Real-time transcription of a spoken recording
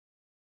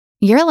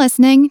You're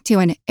listening to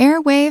an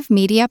Airwave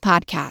Media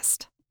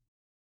Podcast.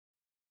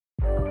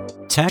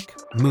 Tech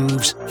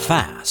moves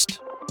fast,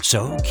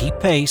 so keep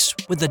pace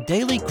with the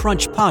Daily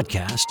Crunch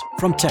podcast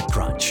from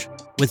TechCrunch.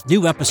 With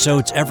new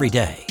episodes every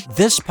day,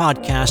 this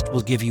podcast will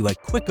give you a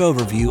quick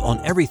overview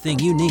on everything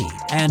you need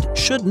and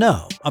should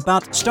know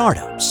about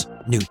startups,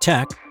 new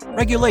tech,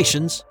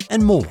 regulations,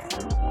 and more.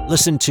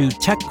 Listen to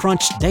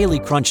TechCrunch Daily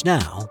Crunch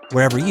now,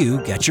 wherever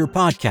you get your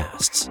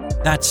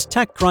podcasts. That's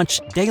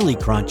TechCrunch Daily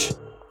Crunch,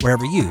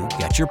 wherever you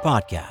get your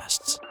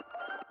podcasts.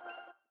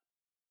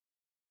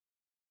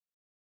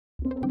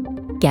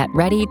 Get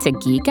ready to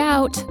geek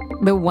out.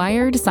 The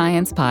Wired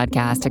Science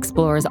Podcast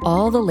explores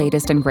all the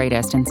latest and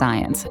greatest in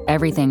science.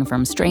 Everything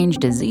from strange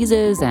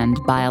diseases and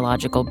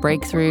biological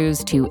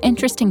breakthroughs to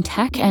interesting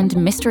tech and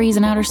mysteries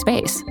in outer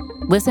space.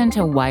 Listen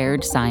to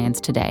Wired Science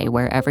today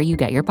wherever you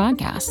get your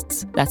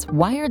podcasts. That's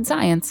Wired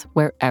Science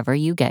wherever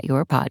you get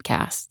your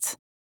podcasts.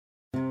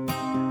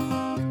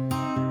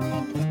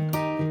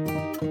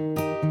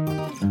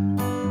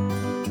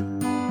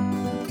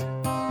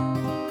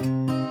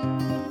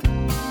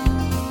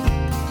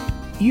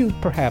 You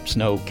perhaps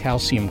know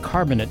calcium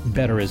carbonate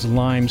better as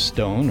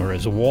limestone or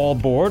as a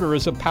wallboard or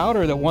as a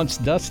powder that once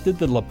dusted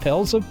the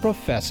lapels of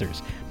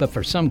professors. But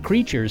for some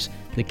creatures,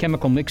 the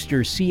chemical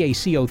mixture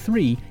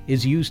CaCO3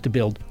 is used to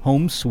build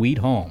Home Sweet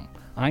Home.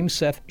 I'm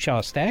Seth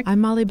Shostak. I'm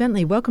Molly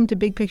Bentley. Welcome to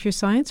Big Picture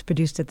Science,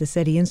 produced at the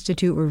SETI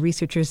Institute, where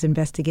researchers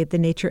investigate the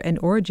nature and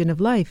origin of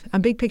life.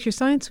 On Big Picture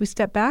Science, we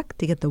step back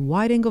to get the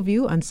wide-angle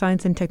view on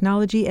science and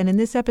technology. And in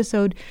this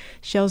episode,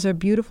 shells are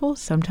beautiful,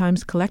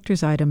 sometimes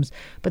collector's items,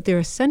 but their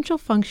essential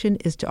function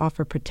is to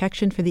offer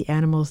protection for the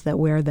animals that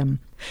wear them.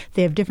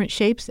 They have different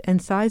shapes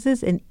and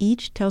sizes, and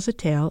each tells a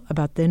tale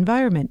about the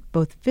environment,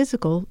 both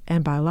physical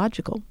and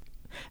biological.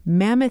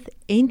 Mammoth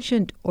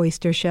ancient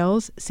oyster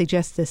shells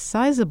suggest the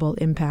sizable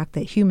impact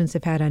that humans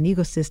have had on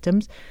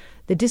ecosystems.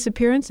 The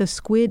disappearance of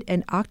squid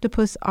and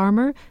octopus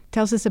armor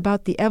tells us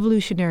about the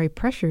evolutionary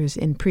pressures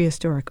in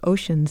prehistoric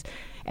oceans.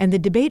 And the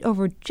debate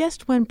over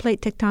just when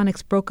plate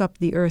tectonics broke up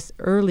the Earth's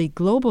early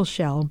global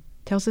shell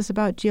tells us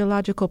about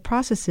geological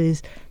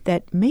processes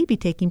that may be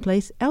taking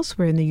place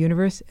elsewhere in the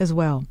universe as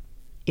well.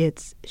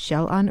 It's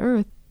Shell on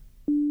Earth.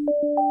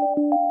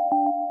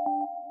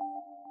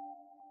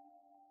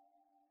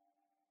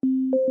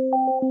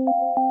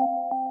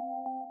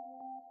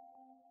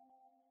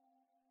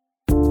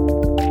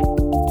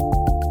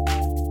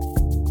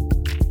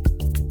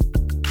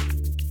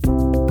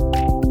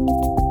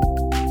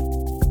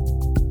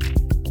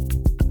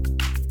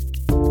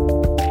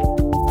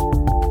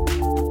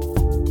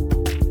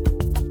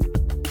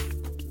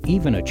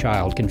 Even a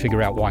child can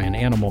figure out why an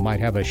animal might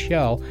have a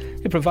shell.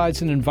 It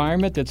provides an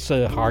environment that's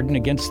hardened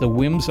against the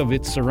whims of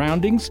its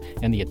surroundings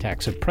and the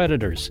attacks of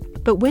predators.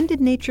 But when did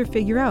nature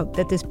figure out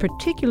that this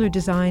particular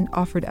design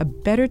offered a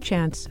better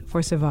chance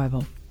for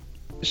survival?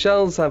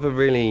 Shells have a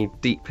really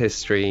deep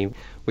history.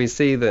 We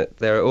see that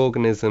there are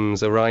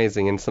organisms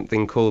arising in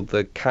something called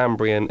the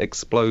Cambrian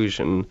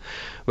explosion,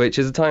 which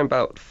is a time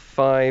about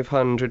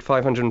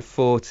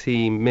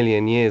 540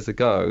 million years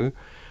ago,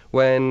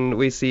 when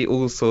we see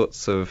all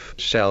sorts of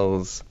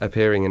shells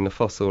appearing in the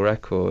fossil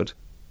record.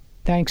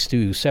 Thanks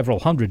to several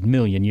 100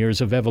 million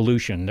years of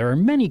evolution, there are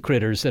many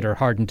critters that are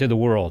hardened to the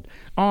world.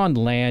 On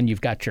land,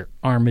 you've got your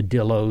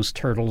armadillos,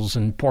 turtles,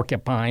 and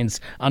porcupines.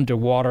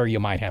 Underwater,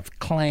 you might have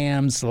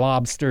clams,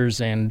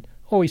 lobsters, and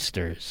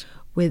oysters.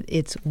 With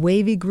its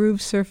wavy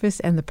grooved surface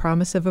and the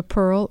promise of a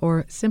pearl,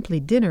 or simply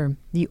dinner,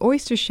 the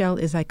oyster shell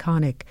is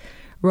iconic.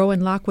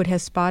 Rowan Lockwood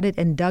has spotted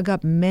and dug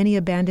up many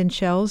abandoned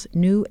shells,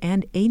 new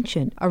and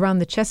ancient, around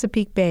the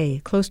Chesapeake Bay,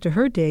 close to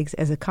her digs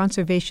as a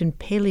conservation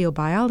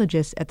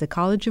paleobiologist at the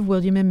College of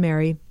William and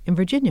Mary in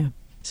Virginia.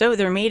 So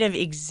they're made of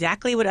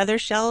exactly what other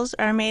shells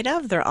are made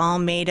of. They're all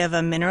made of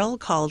a mineral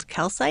called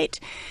calcite.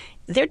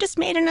 They're just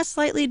made in a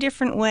slightly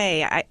different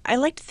way. I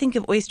like to think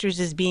of oysters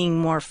as being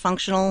more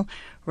functional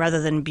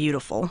rather than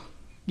beautiful.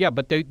 Yeah,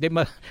 but they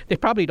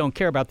probably don't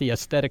care about the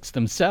aesthetics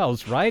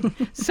themselves, right?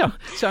 so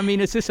I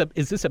mean, is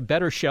this a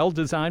better shell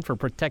design for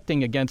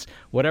protecting against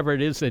whatever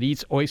it is that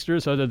eats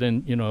oysters, other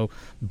than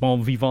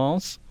bon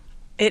vivants?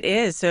 It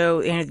is.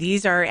 So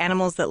these are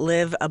animals that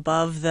live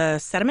above the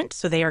sediment,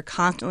 so they are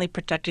constantly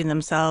protecting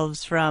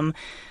themselves from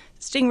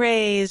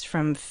stingrays,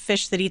 from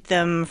fish that eat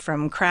them,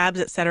 from crabs,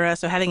 etc.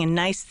 So having a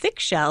nice thick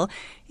shell,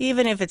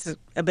 even if it's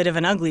a bit of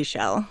an ugly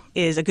shell,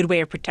 is a good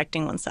way of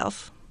protecting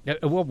oneself.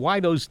 Well,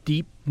 why those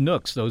deep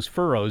nooks, those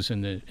furrows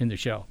in the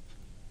shell?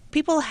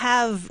 People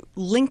have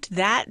linked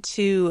that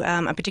to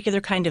a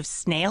particular kind of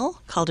snail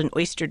called an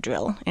oyster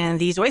drill. And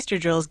these oyster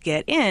drills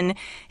get in.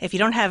 If you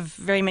don't have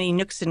very many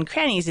nooks and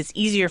crannies, it's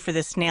easier for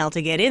the snail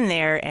to get in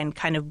there and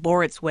kind of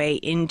bore its way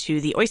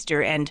into the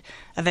oyster and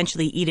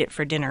eventually eat it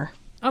for dinner.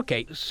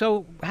 Okay,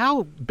 so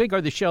how big are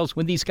the shells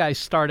when these guys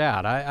start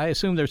out? I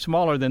assume they're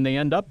smaller than they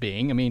end up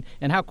being. I mean,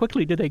 and how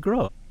quickly do they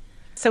grow?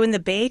 So in the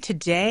bay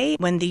today,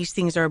 when these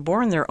things are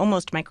born, they're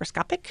almost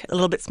microscopic, a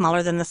little bit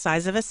smaller than the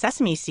size of a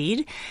sesame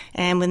seed.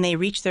 And when they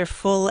reach their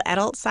full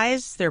adult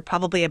size, they're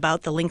probably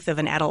about the length of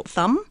an adult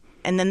thumb.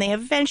 and then they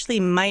eventually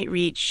might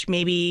reach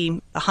maybe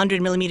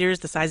 100 millimeters,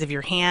 the size of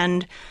your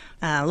hand,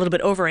 a little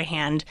bit over a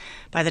hand,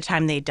 by the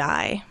time they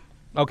die.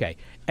 Okay,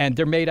 and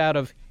they're made out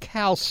of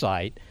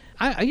calcite.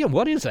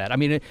 What is that? I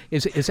mean,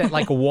 is that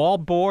like a wall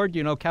board,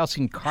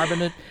 calcium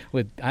carbonate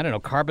with,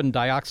 carbon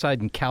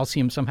dioxide and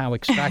calcium somehow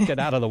extracted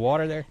out of the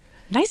water there?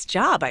 Nice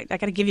job. I got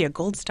to give you a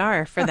gold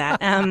star for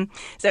that.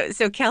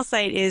 So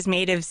calcite is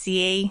made of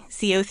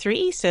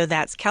CaCO3, so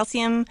that's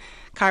calcium,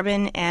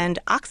 carbon, and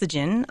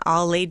oxygen,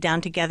 all laid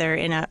down together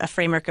in a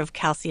framework of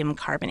calcium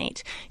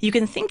carbonate. You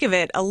can think of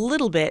it a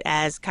little bit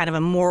as kind of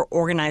a more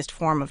organized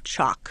form of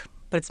chalk,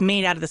 but it's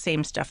made out of the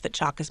same stuff that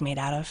chalk is made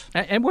out of.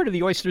 And where do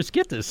the oysters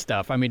get this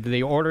stuff? I mean, do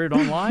they order it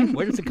online?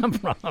 Where does it come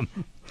from?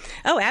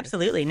 Oh,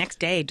 absolutely. Next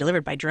day,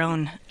 delivered by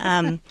drone.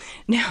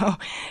 No,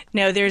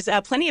 there's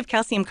plenty of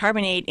calcium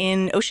carbonate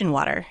in ocean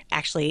water,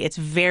 actually. It's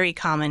very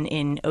common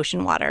in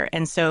ocean water.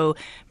 And so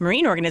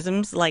marine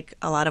organisms, like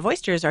a lot of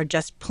oysters, are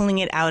just pulling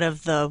it out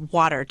of the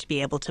water to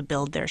be able to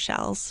build their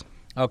shells.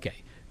 Okay.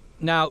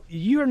 Now,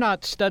 you're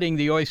not studying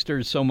the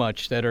oysters so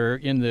much that are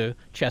in the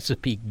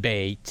Chesapeake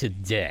Bay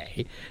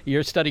today.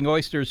 You're studying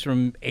oysters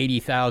from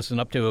 80,000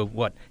 up to,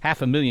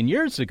 500,000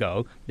 years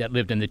ago that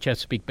lived in the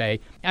Chesapeake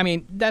Bay. I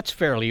mean, that's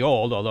fairly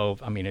old, although,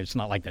 it's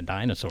not like the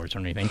dinosaurs or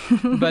anything.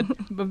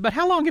 But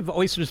how long have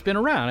oysters been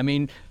around? I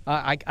mean,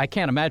 I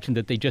can't imagine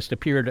that they just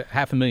appeared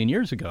 500,000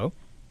 years ago.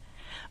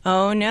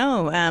 Oh,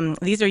 no.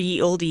 These are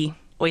ye olde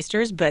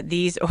oysters, but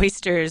these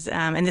oysters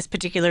and this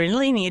particular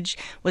lineage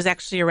was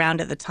actually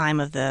around at the time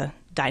of the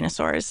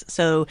dinosaurs.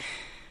 So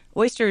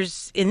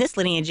oysters in this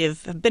lineage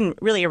have been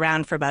really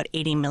around for about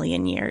 80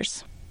 million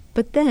years.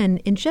 But then,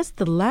 in just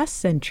the last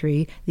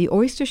century, the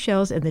oyster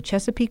shells in the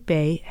Chesapeake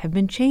Bay have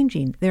been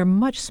changing. They're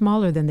much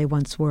smaller than they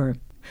once were.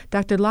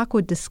 Dr.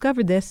 Lockwood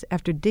discovered this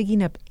after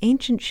digging up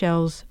ancient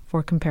shells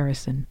for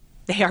comparison.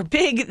 They are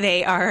big,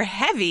 they are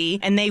heavy,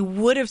 and they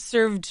would have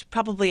served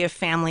probably a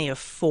family of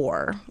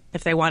 4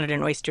 if they wanted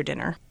an oyster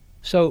dinner.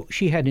 So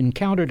she had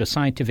encountered a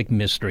scientific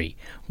mystery.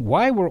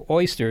 Why were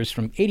oysters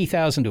from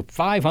 80,000 to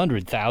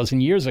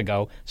 500,000 years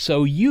ago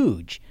so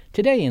huge?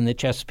 Today in the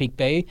Chesapeake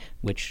Bay,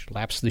 which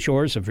laps the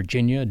shores of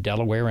Virginia,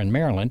 Delaware, and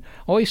Maryland,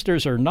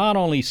 oysters are not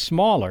only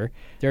smaller,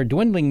 their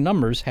dwindling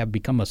numbers have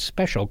become a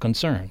special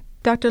concern.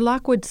 Dr.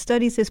 Lockwood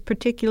studies this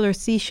particular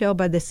seashell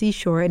by the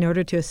seashore in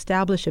order to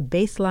establish a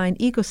baseline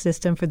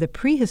ecosystem for the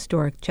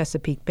prehistoric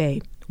Chesapeake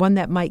Bay, one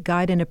that might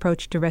guide an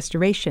approach to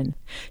restoration.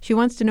 She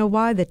wants to know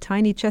why the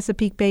tiny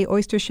Chesapeake Bay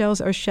oyster shells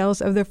are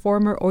shells of their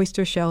former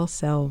oyster shell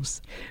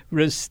selves.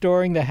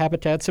 Restoring the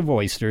habitats of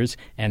oysters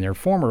and their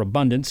former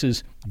abundance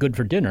is good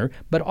for dinner,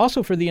 but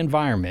also for the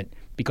environment,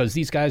 because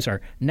these guys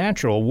are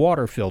natural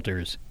water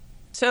filters.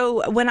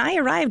 So when I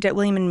arrived at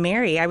William &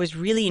 Mary, I was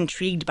really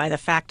intrigued by the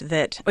fact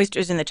that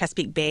oysters in the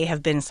Chesapeake Bay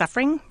have been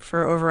suffering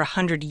for over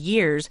 100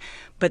 years,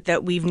 but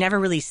that we've never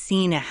really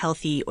seen a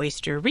healthy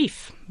oyster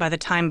reef. By the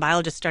time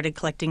biologists started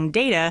collecting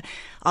data,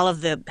 all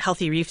of the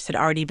healthy reefs had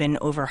already been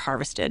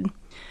over-harvested.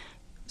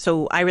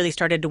 So I really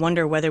started to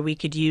wonder whether we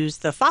could use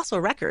the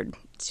fossil record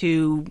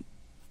to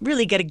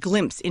really get a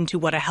glimpse into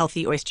what a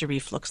healthy oyster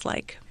reef looks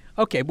like.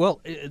 Okay, well,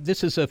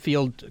 this is a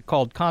field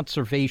called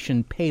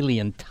conservation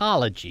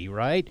paleontology,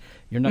 right?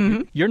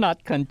 You're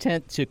not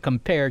content to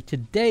compare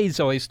today's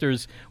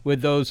oysters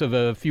with those of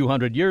a few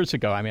hundred years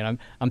ago. I mean,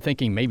 I'm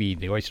thinking maybe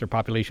the oyster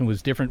population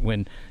was different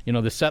when,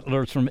 the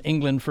settlers from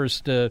England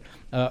first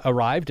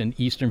arrived in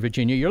eastern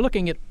Virginia. You're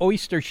looking at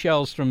oyster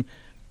shells from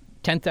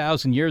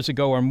 10,000 years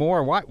ago or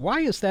more. Why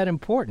is that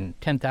important,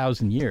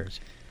 10,000 years?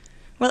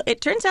 Well,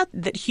 it turns out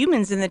that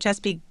humans in the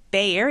Chesapeake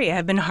Bay Area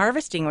have been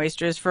harvesting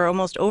oysters for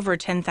almost over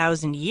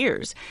 10,000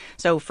 years.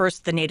 So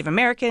first the Native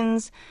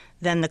Americans,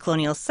 then the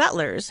colonial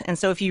settlers. And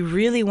so if you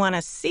really want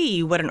to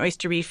see what an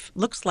oyster reef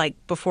looks like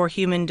before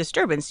human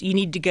disturbance, you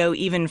need to go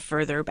even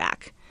further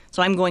back.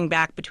 So I'm going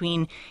back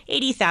between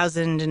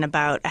 80,000 and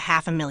about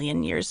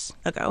 500,000 years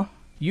ago.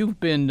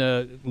 You've been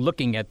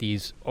looking at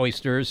these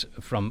oysters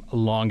from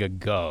long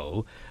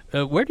ago.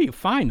 Where do you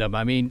find them?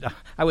 I mean,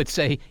 I would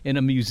say in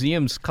a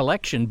museum's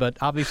collection, but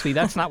obviously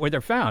that's not where they're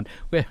found.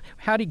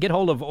 How do you get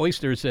hold of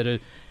oysters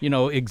that,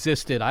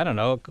 existed, I don't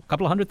know, a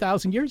couple of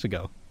 100,000 years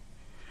ago?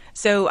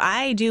 So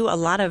I do a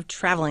lot of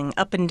traveling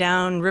up and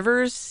down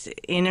rivers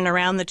in and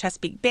around the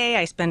Chesapeake Bay.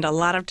 I spend a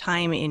lot of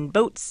time in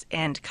boats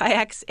and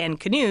kayaks and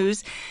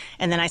canoes,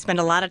 and then I spend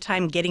a lot of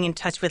time getting in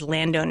touch with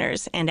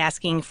landowners and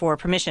asking for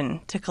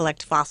permission to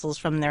collect fossils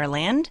from their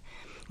land.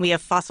 We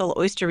have fossil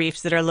oyster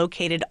reefs that are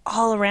located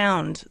all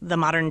around the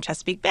modern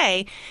Chesapeake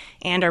Bay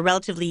and are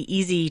relatively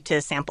easy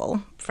to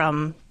sample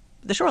from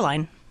the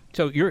shoreline.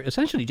 So you're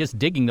essentially just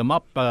digging them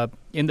up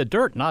in the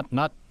dirt,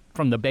 not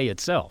from the bay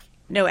itself.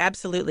 No,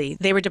 absolutely.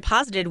 They were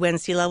deposited when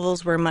sea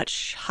levels were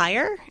much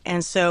higher,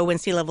 and so when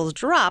sea levels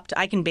dropped,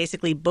 I can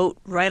basically boat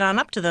right on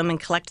up to them and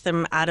collect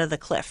them out of the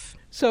cliff.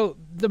 So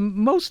the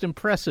most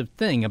impressive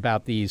thing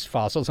about these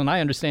fossils, and I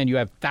understand you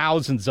have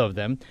thousands of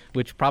them,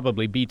 which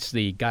probably beats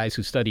the guys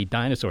who study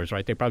dinosaurs,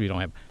 right? They probably don't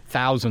have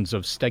thousands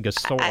of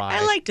stegosauri.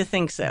 I like to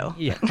think so.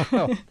 Yeah,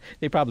 well,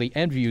 they probably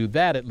envy you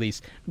that at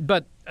least.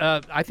 But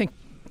I think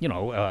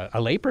a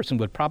layperson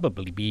would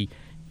probably be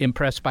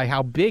impressed by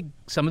how big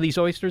some of these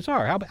oysters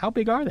are. How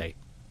big are they?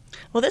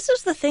 Well, this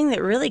was the thing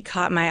that really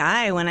caught my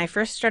eye when I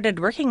first started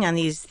working on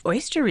these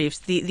oyster reefs.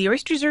 The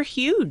oysters are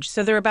huge,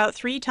 so they're about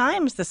 3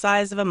 times the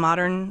size of a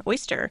modern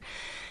oyster.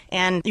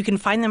 And you can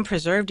find them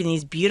preserved in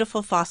these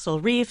beautiful fossil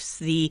reefs.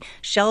 The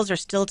shells are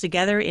still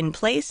together in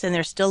place, and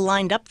they're still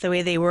lined up the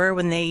way they were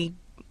when they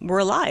were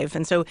alive.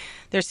 And so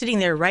they're sitting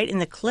there right in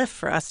the cliff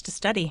for us to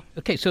study.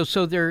 Okay, so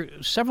they're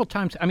several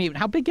times. I mean,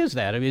 how big is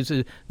that? I mean, is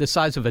it the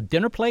size of a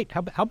dinner plate?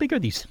 How big are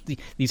these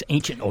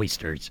ancient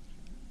oysters?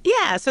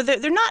 Yeah, so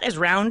they're not as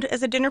round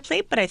as a dinner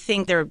plate, but I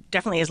think they're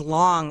definitely as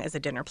long as a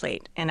dinner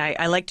plate. And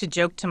I like to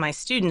joke to my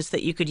students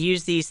that you could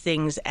use these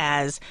things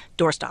as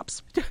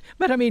doorstops.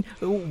 But I mean,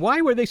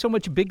 why were they so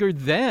much bigger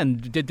then?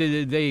 Did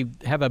they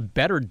have a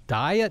better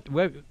diet?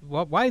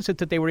 Why is it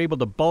that they were able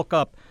to bulk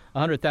up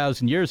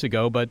 100,000 years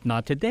ago, but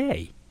not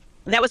today?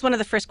 That was one of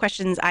the first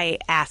questions I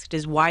asked,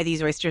 is why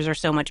these oysters are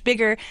so much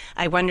bigger.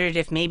 I wondered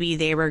if maybe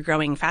they were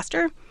growing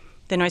faster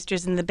than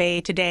oysters in the bay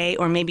today,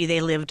 or maybe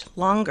they lived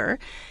longer.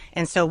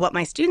 And so what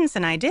my students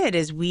and I did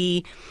is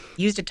we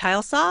used a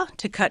tile saw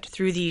to cut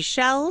through these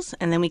shells,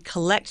 and then we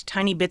collect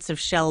tiny bits of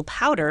shell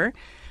powder.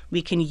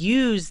 We can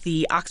use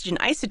the oxygen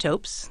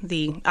isotopes,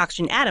 the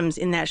oxygen atoms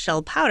in that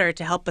shell powder,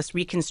 to help us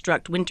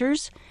reconstruct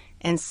winters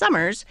and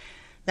summers.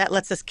 That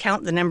lets us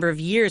count the number of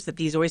years that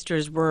these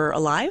oysters were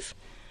alive,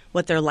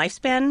 what their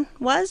lifespan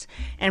was.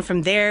 And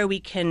from there, we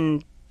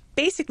can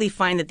basically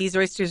find that these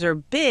oysters are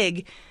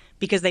big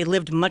because they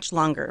lived much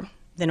longer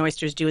than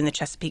oysters do in the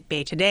Chesapeake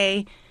Bay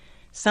today.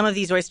 Some of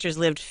these oysters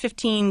lived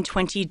 15,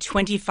 20,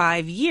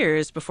 25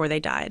 years before they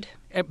died.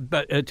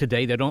 But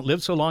today they don't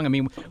live so long. I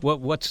mean,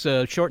 what's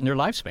shortened their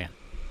lifespan?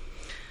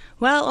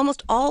 Well,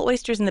 almost all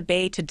oysters in the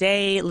bay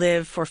today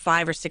live for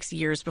 5 or 6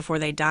 years before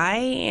they die,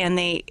 and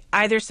they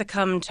either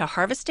succumb to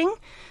harvesting,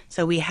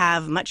 so we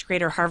have much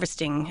greater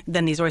harvesting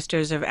than these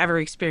oysters have ever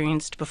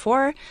experienced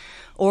before,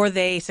 or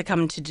they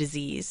succumb to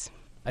disease.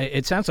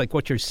 It sounds like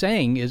what you're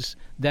saying is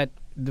that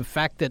the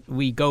fact that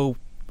we go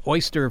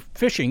oyster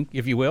fishing,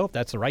 if you will, if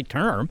that's the right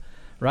term,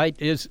 right,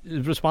 is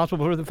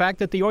responsible for the fact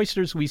that the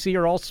oysters we see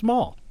are all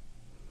small.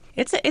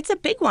 It's a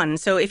big one.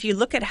 So if you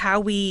look at how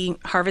we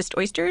harvest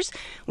oysters,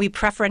 we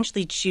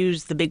preferentially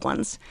choose the big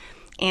ones.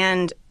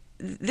 And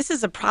this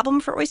is a problem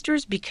for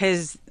oysters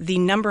because the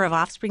number of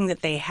offspring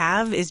that they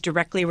have is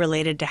directly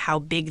related to how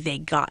big they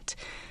got.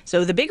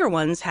 So the bigger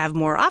ones have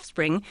more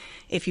offspring.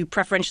 If you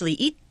preferentially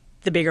eat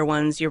the bigger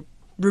ones, you're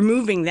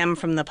removing them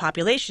from the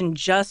population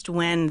just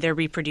when they're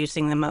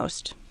reproducing the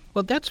most.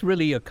 Well, that's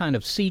really a kind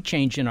of sea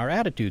change in our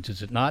attitudes,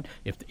 is it not?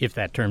 If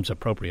that term's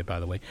appropriate, by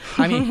the way.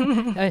 I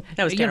mean,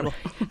 that was terrible.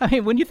 I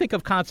mean, when you think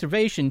of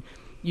conservation,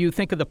 you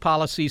think of the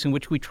policies in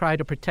which we try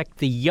to protect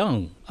the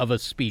young of a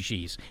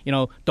species.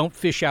 Don't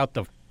fish out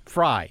the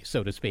fry,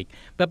 so to speak.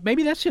 But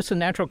maybe that's just a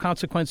natural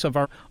consequence of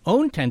our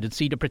own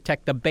tendency to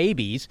protect the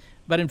babies.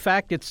 But in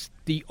fact, it's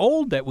the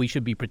old that we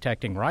should be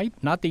protecting, right?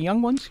 Not the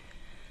young ones?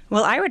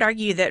 Well, I would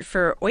argue that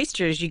for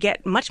oysters, you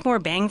get much more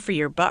bang for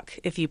your buck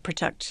if you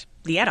protect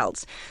the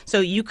adults. So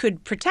you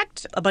could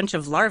protect a bunch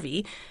of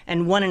larvae,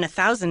 and 1 in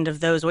 1,000 of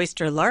those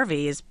oyster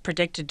larvae is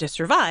predicted to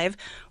survive,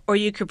 or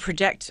you could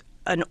protect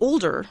an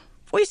older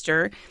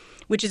oyster,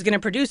 which is going to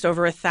produce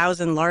over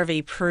 1,000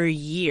 larvae per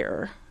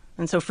year.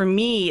 And so for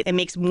me, it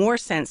makes more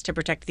sense to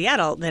protect the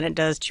adult than it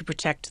does to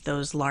protect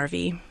those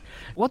larvae.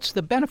 What's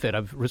the benefit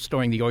of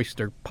restoring the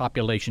oyster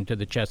population to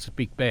the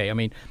Chesapeake Bay? I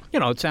mean,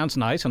 it sounds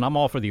nice, and I'm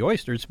all for the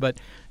oysters, but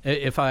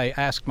if I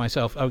ask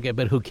myself, okay,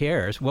 but who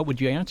cares, what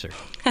would you answer?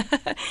 All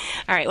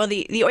right, well,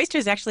 the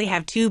oysters actually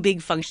have 2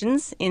 big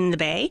functions in the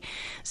bay.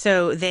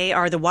 So they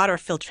are the water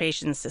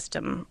filtration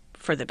system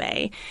for the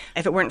bay.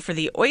 If it weren't for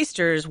the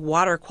oysters,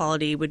 water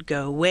quality would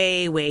go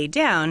way, way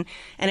down.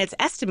 And it's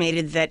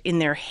estimated that in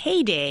their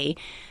heyday,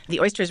 the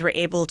oysters were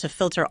able to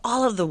filter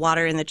all of the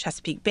water in the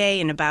Chesapeake Bay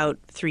in about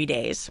 3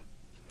 days.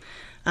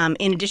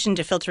 In addition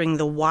to filtering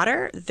the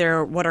water,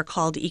 they're what are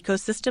called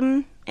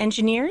ecosystem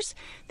engineers.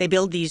 They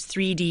build these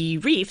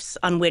 3D reefs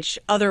on which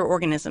other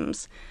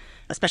organisms,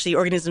 especially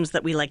organisms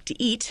that we like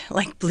to eat,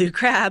 like blue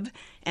crab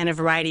and a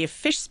variety of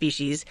fish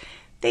species,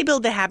 they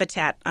build the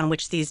habitat on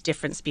which these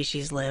different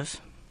species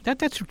live.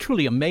 That's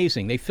truly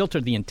amazing. They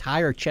filtered the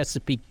entire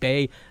Chesapeake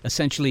Bay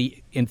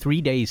essentially in 3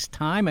 days'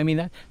 time. I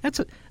mean, that's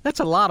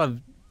a lot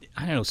of,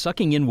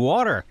 sucking in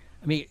water.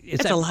 I mean,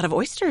 it's a lot of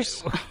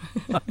oysters.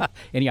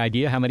 Any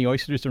idea how many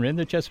oysters are in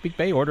the Chesapeake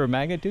Bay, order of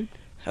magnitude?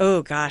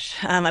 Oh,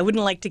 gosh. I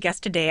wouldn't like to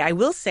guess today. I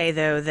will say,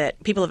 though,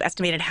 that people have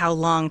estimated how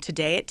long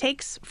today it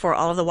takes for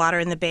all of the water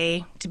in the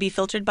bay to be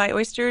filtered by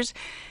oysters,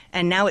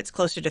 and now it's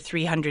closer to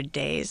 300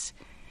 days.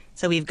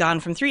 So we've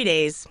gone from 3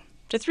 days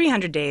to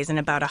 300 days in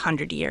about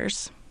 100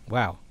 years.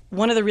 Wow.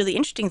 One of the really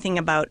interesting things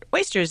about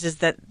oysters is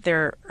that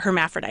they're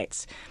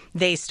hermaphrodites.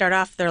 They start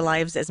off their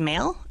lives as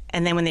male,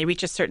 and then when they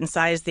reach a certain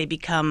size, they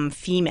become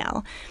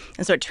female.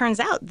 And so it turns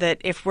out that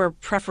if we're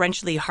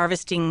preferentially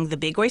harvesting the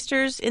big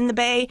oysters in the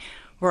bay,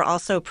 we're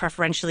also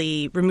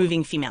preferentially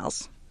removing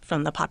females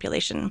from the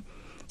population.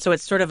 So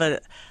it's sort of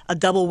a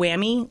double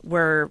whammy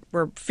where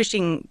we're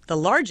fishing the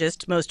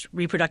largest, most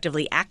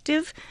reproductively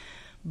active,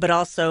 but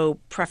also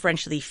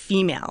preferentially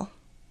female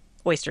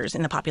oysters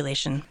in the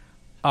population.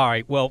 All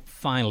right. Well,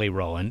 finally,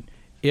 Rowan,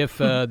 if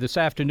this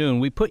afternoon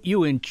we put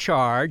you in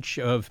charge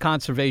of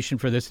conservation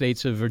for the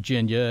states of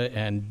Virginia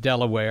and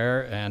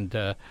Delaware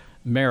and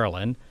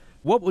Maryland,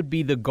 what would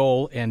be the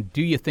goal, and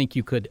do you think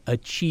you could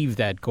achieve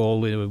that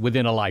goal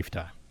within a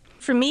lifetime?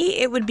 For me,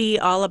 it would be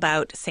all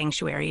about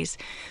sanctuaries.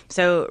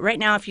 So right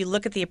now, if you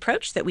look at the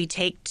approach that we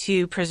take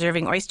to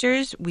preserving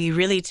oysters, we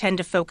really tend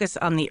to focus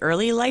on the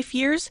early life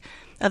years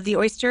of the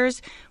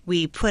oysters.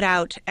 We put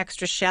out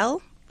extra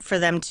shell for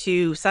them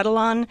to settle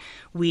on.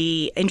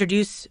 We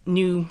introduce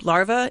new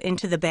larvae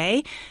into the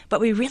bay, but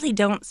we really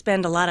don't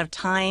spend a lot of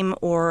time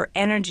or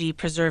energy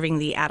preserving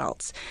the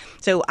adults.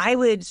 So I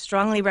would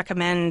strongly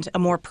recommend a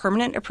more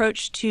permanent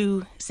approach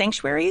to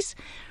sanctuaries.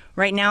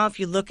 Right now, if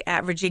you look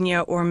at Virginia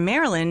or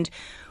Maryland,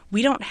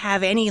 we don't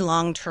have any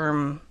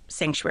long-term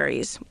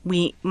sanctuaries.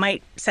 We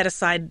might set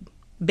aside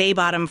bay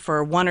bottom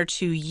for 1 or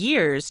 2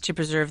 years to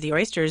preserve the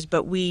oysters,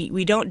 but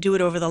we don't do it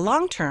over the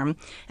long term.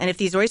 And if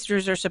these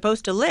oysters are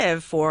supposed to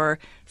live for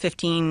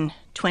 15,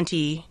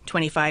 20,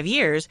 25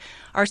 years,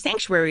 our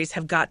sanctuaries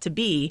have got to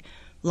be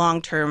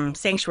long-term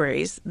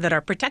sanctuaries that are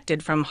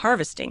protected from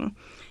harvesting.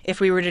 If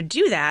we were to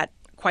do that,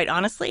 quite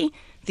honestly,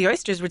 the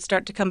oysters would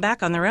start to come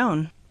back on their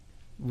own.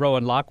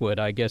 Rowan Lockwood,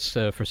 I guess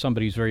for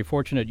somebody who's very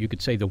fortunate, you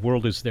could say the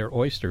world is their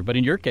oyster. But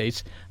in your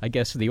case, I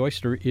guess the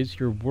oyster is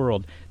your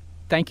world.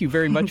 Thank you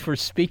very much for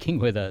speaking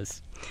with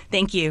us.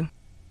 Thank you.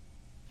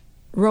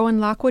 Rowan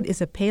Lockwood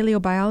is a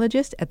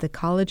paleobiologist at the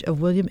College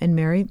of William and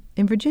Mary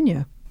in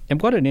Virginia.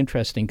 And what an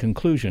interesting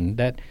conclusion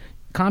that,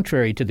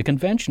 contrary to the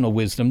conventional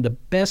wisdom, the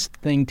best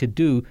thing to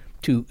do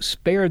to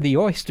spare the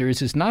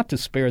oysters is not to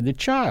spare the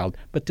child,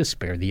 but to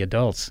spare the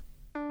adults.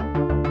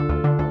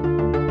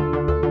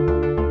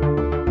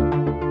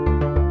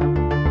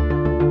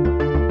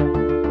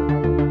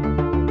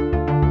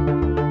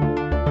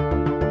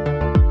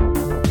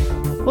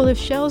 Well, if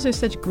shells are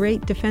such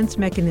great defense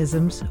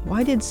mechanisms,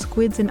 why did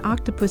squids and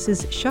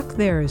octopuses shuck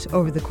theirs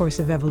over the course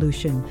of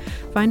evolution?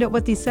 Find out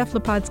what these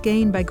cephalopods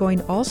gain by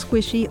going all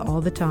squishy all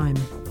the time.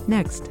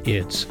 Next.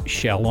 It's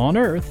Shell on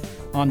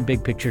Earth on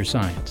Big Picture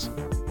Science.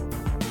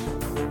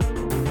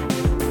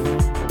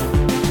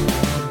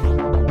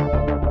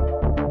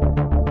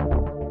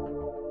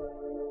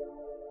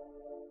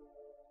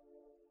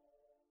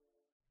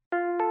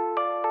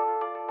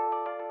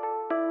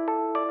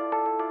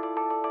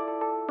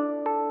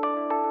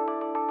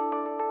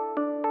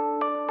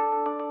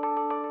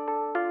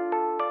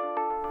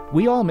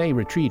 We all may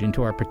retreat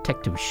into our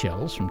protective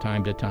shells from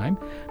time to time,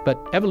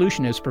 but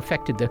evolution has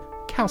perfected the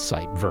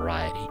calcite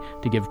variety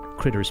to give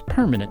critters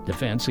permanent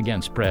defense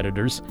against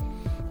predators.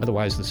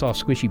 Otherwise, the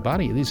soft, squishy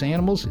body of these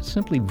animals is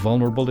simply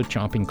vulnerable to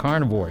chomping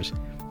carnivores.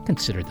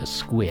 Consider the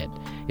squid.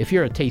 If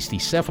you're a tasty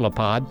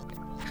cephalopod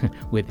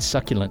with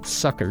succulent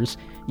suckers,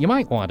 you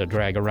might want to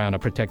drag around a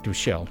protective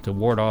shell to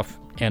ward off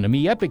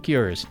enemy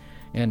epicures.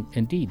 And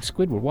indeed,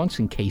 squid were once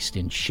encased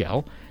in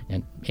shell,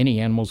 and any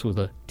animals with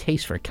a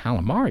taste for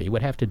calamari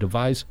would have to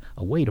devise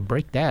a way to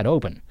break that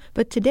open.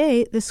 But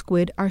today, the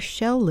squid are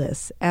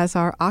shellless, as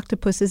are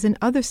octopuses and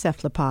other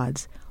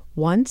cephalopods.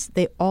 Once,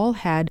 they all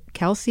had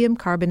calcium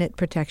carbonate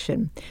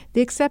protection.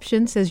 The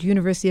exception, says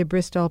University of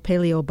Bristol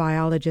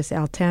paleobiologist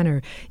Al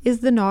Tanner, is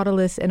the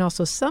nautilus and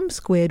also some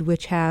squid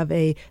which have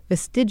a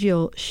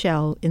vestigial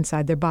shell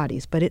inside their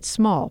bodies, but it's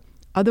small.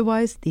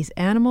 Otherwise, these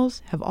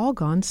animals have all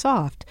gone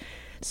soft.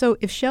 So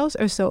if shells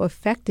are so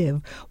effective,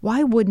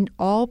 why wouldn't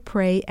all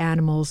prey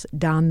animals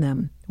don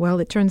them? Well,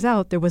 it turns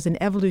out there was an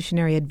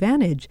evolutionary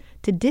advantage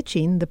to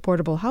ditching the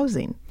portable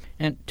housing.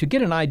 And to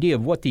get an idea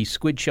of what these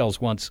squid shells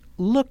once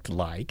looked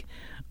like,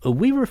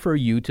 we refer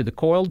you to the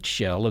coiled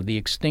shell of the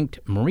extinct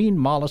marine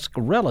mollusk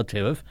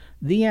relative,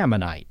 the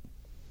ammonite.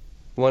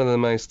 One of the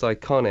most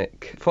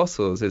iconic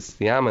fossils is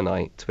the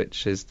ammonite,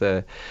 which is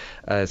the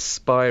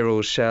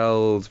spiral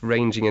shell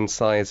ranging in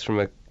size from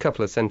a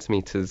couple of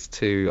centimetres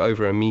to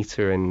over a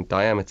metre in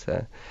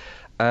diameter.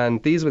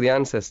 And these were the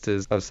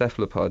ancestors of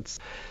cephalopods.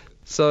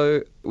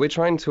 So we're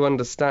trying to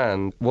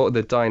understand what are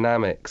the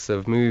dynamics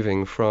of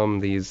moving from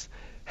these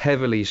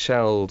heavily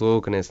shelled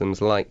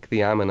organisms like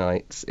the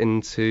ammonites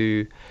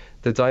into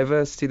the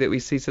diversity that we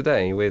see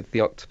today with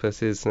the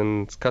octopuses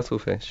and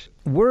cuttlefish.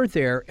 Were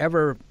there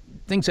ever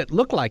things that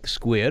look like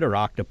squid or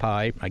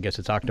octopi, I guess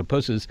it's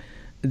octopuses,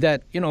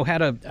 that,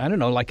 had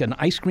like an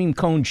ice cream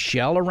cone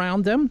shell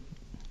around them?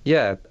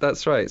 Yeah,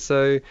 that's right.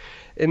 So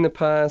in the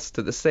past,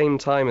 at the same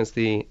time as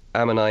the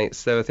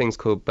ammonites, there were things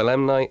called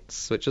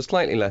belemnites, which are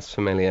slightly less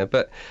familiar,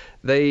 but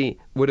they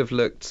would have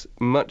looked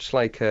much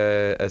like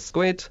a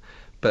squid,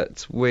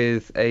 but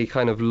with a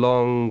kind of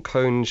long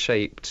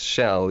cone-shaped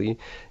shell.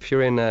 If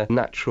you're in a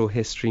natural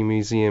history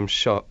museum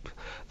shop,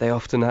 they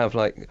often have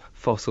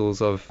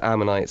fossils of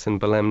ammonites and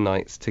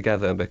belemnites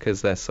together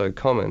because they're so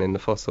common in the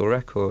fossil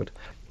record.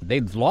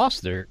 They've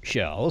lost their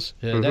shells.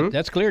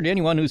 That's clear to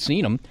anyone who's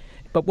seen them.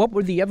 But what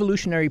were the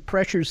evolutionary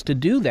pressures to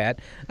do that?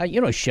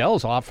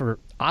 Shells offer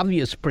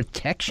obvious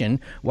protection.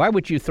 Why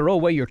would you throw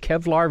away your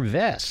Kevlar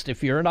vest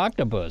if you're an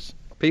octopus?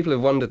 People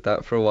have wondered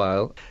that for a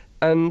while.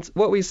 And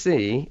what we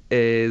see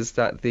is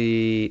that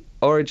the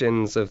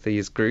origins of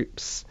these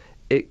groups,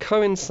 it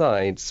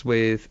coincides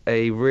with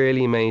a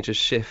really major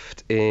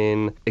shift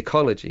in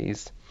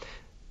ecologies.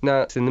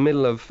 Now, it's in the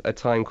middle of a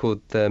time called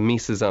the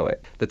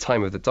Mesozoic, the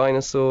time of the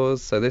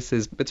dinosaurs. So this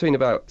is between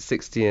about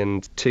 60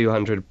 and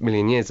 200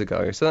 million years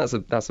ago. So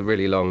that's a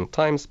really long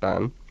time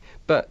span.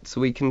 But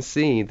we can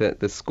see that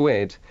the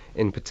squid,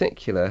 in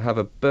particular, have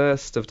a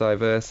burst of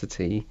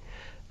diversity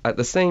at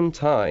the same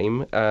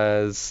time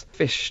as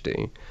fish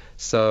do.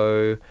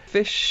 So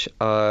fish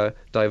are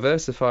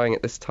diversifying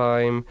at this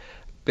time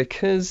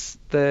because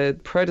their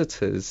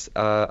predators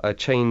are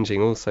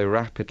changing also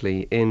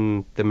rapidly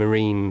in the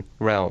marine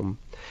realm.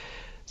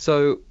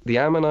 So the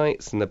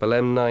ammonites and the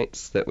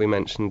belemnites that we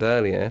mentioned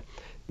earlier,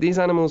 these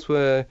animals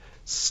were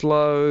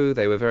slow,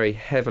 they were very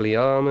heavily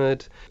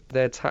armoured.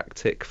 Their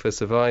tactic for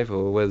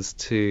survival was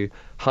to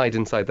hide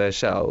inside their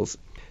shells.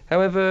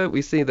 However,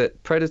 we see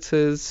that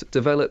predators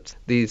developed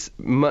these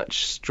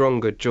much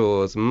stronger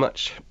jaws,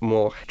 much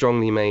more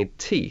strongly made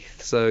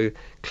teeth. So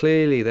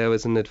clearly there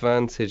was an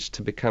advantage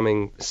to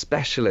becoming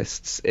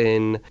specialists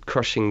in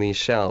crushing these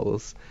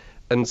shells.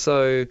 And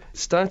so it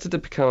started to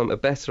become a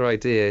better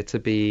idea to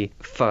be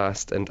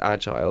fast and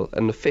agile,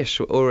 and the fish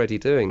were already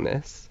doing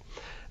this.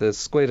 The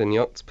squid and the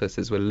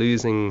octopuses were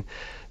losing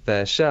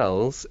their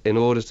shells in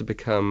order to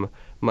become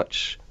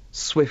much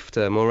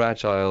swifter, more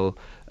agile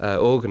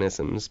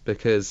organisms,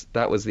 because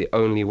that was the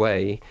only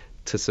way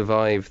to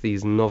survive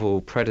these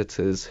novel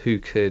predators who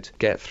could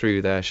get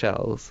through their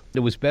shells. It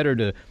was better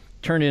to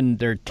turn in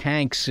their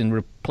tanks and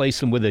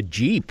replace them with a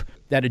jeep.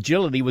 That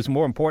agility was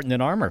more important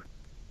than armor.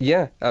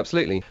 Yeah,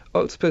 absolutely.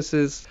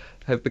 Octopuses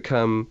have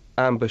become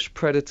ambush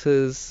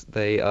predators.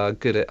 They are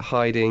good at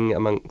hiding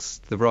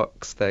amongst the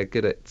rocks. They're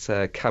good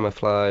at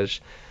camouflage.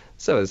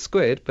 So is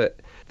squid,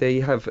 but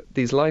they have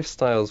these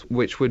lifestyles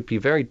which would be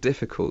very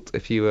difficult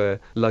if you were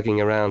lugging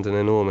around an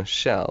enormous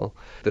shell.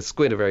 The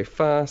squid are very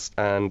fast,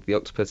 and the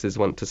octopuses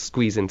want to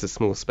squeeze into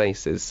small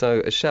spaces.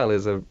 So a shell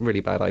is a really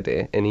bad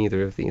idea in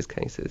either of these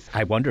cases.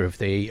 I wonder if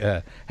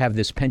they have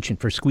this penchant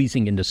for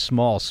squeezing into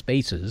small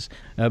spaces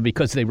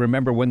because they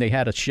remember when they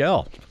had a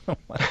shell.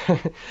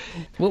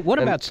 Well, what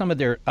about some of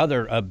their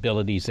other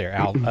abilities there,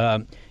 Al?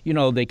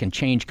 They can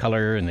change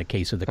color in the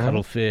case of the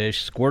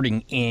cuttlefish,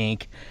 squirting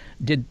ink.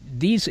 Did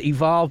these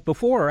evolve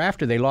before or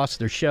after they lost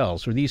their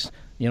shells? Were these,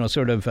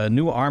 sort of a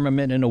new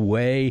armament in a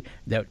way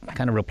that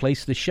kind of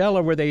replaced the shell,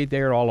 or were they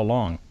there all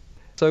along?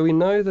 So we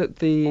know that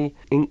the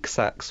ink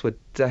sacs were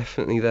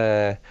definitely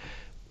there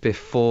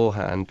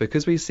beforehand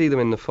because we see them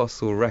in the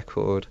fossil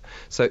record.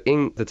 So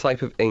ink, the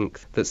type of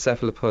ink that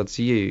cephalopods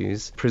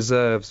use,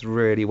 preserves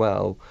really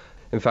well.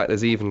 In fact,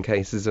 there's even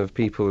cases of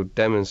people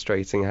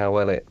demonstrating how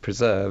well it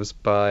preserves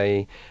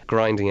by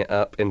grinding it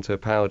up into a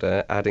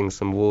powder, adding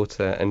some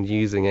water, and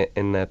using it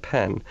in their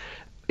pen.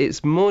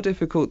 It's more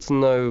difficult to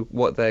know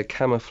what their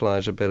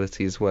camouflage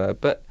abilities were,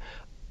 but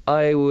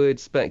I would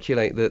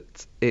speculate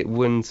that it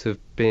wouldn't have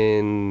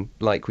been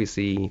like we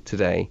see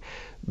today,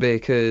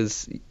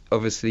 because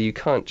obviously you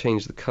can't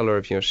change the colour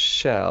of your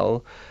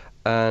shell,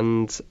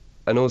 and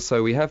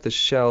also we have the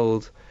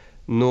shelled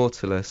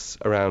nautilus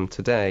around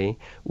today,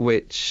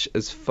 which,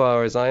 as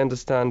far as I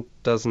understand,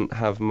 doesn't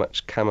have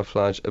much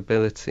camouflage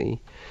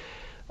ability.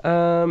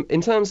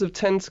 In terms of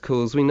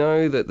tentacles, we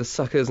know that the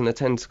suckers and the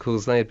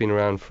tentacles, they had been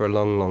around for a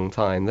long, long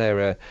time.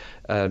 They're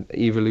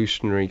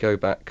evolutionary, go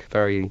back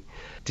very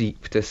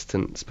deep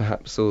distance,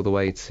 perhaps all the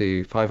way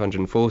to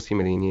 540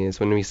 million years,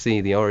 when we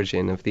see the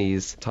origin of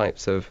these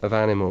types of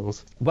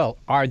animals. Well,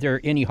 are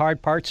there any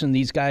hard parts in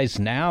these guys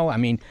now? I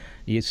mean,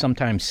 you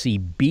sometimes see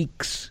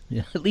beaks,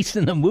 at least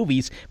in the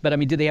movies, but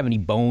do they have any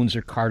bones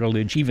or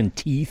cartilage, even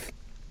teeth?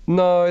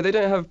 No, they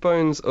don't have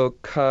bones or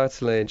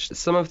cartilage.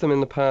 Some of them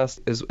in the past,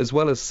 as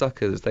well as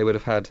suckers, they would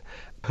have had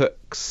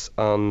hooks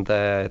on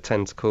their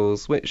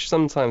tentacles, which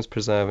sometimes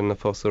preserve in the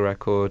fossil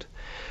record.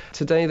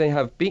 Today they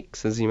have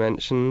beaks, as you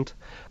mentioned,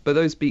 but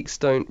those beaks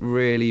don't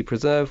really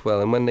preserve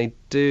well, and when they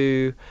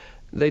do,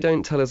 they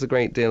don't tell us a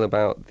great deal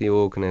about the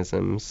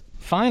organisms.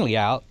 Finally,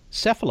 Al,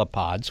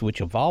 cephalopods,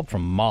 which evolved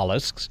from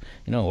mollusks,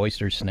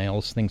 oysters,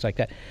 snails, things like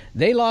that,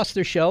 they lost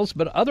their shells,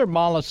 but other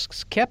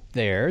mollusks kept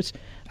theirs.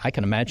 I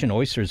can imagine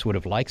oysters would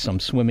have liked some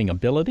swimming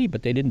ability,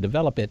 but they didn't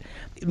develop it.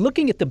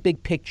 Looking at the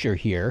big picture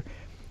here,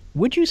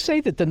 would you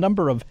say that the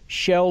number of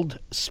shelled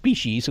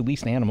species, at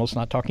least animals,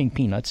 not talking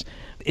peanuts,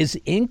 is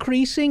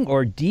increasing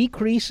or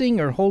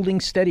decreasing or holding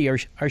steady?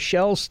 Are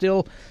shells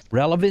still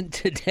relevant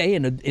today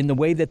in the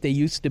way that they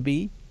used to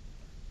be?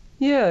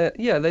 Yeah,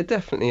 they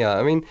definitely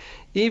are.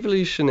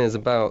 Evolution is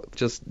about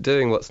just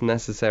doing what's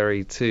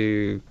necessary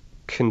to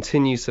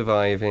continue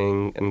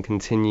surviving and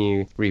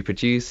continue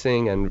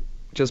reproducing and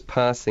just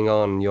passing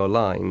on your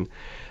line.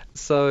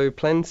 So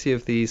plenty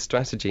of these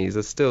strategies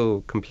are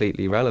still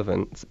completely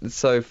relevant.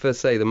 So for,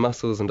 say, the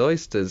mussels and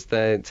oysters,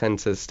 they tend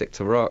to stick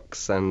to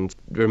rocks and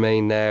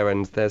remain there,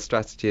 and their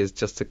strategy is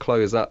just to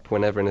close up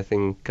whenever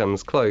anything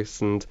comes close,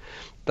 and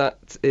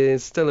that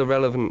is still a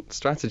relevant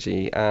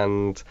strategy,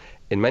 and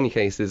in many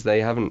cases they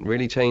haven't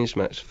really changed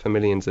much for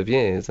millions of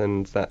years,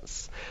 and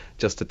that's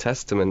just a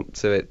testament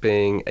to it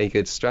being a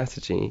good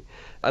strategy.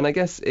 And I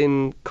guess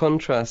in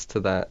contrast to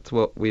that,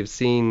 what we've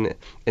seen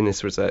in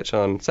this research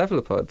on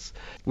cephalopods,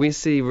 we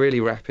see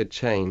really rapid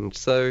change.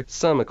 So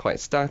some are quite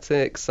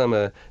static, some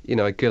are,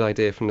 a good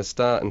idea from the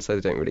start, and so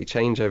they don't really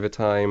change over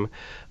time.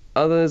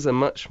 Others are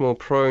much more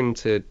prone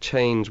to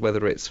change,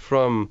 whether it's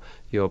from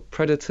your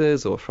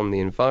predators or from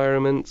the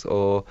environment,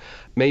 or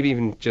maybe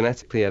even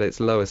genetically at its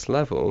lowest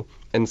level.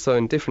 And so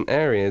in different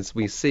areas,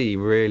 we see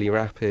really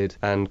rapid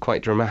and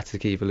quite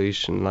dramatic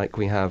evolution, like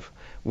we have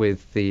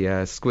with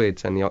the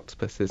squids and the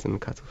octopuses and the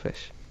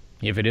cuttlefish.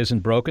 If it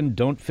isn't broken,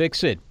 don't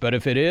fix it. But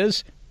if it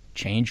is,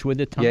 change with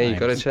the times. Yeah, you've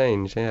got to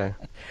change, yeah.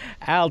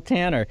 Al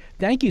Tanner,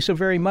 thank you so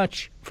very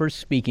much for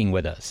speaking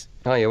with us.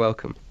 Oh, you're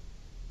welcome.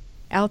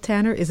 Al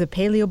Tanner is a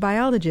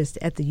paleobiologist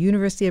at the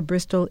University of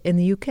Bristol in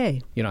the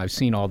UK. I've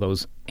seen all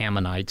those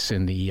ammonites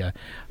in the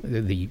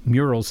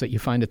murals that you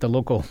find at the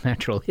local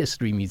Natural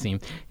History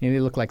Museum. They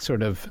look like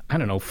sort of,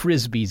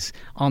 frisbees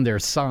on their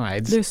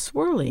sides. They're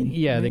swirling.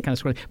 Yeah, right? They kind of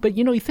swirl. But,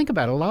 you think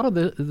about it, a lot of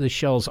the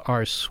shells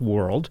are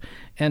swirled.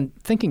 And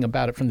thinking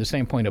about it from the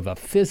standpoint of a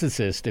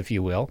physicist, if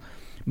you will,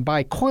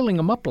 by coiling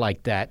them up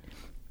like that,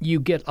 you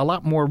get a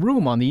lot more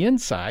room on the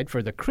inside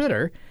for the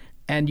critter,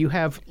 and you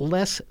have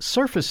less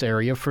surface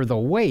area for the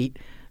weight.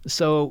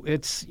 So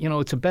it's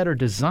a better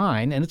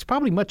design, and it's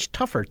probably much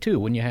tougher too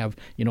when you have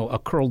a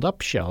curled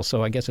up shell.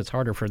 So I guess it's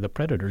harder for the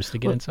predators to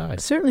get inside.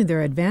 Certainly there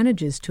are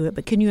advantages to it,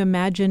 but can you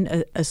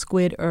imagine a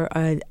squid or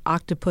an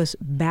octopus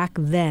back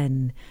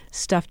then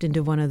stuffed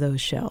into one of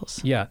those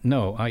shells? Yeah,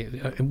 no.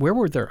 Where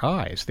were their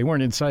eyes? They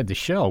weren't inside the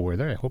shell, were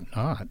they? I hope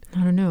not.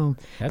 I don't know,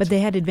 but they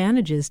had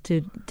advantages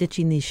to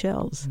ditching these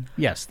shells.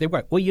 Yes, they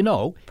were.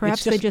 Well,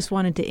 perhaps they just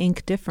wanted to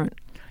ink different.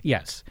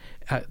 Yes,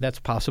 that's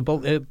possible.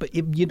 But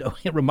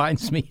it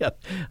reminds me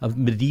of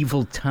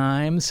medieval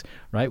times,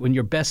 right? When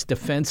your best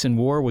defense in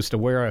war was to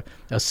wear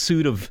a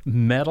suit of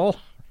metal,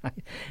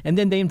 right? And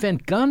then they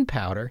invent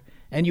gunpowder,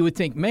 and you would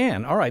think,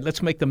 man, all right,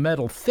 let's make the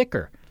metal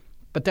thicker.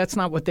 But that's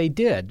not what they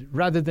did.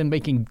 Rather than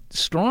making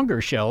stronger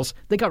shells,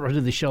 they got rid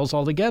of the shells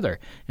altogether,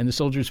 and the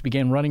soldiers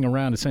began running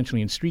around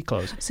essentially in street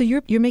clothes. So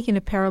you're making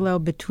a parallel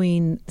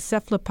between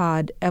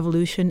cephalopod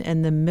evolution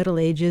and the Middle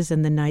Ages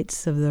and the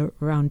Knights of the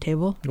Round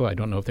Table? Well, I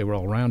don't know if they were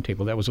all Round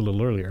Table. That was a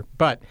little earlier.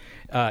 But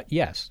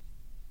yes.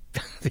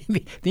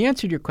 The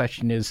answer to your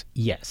question is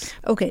yes.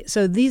 Okay,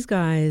 so these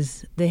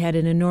guys, they had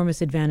an enormous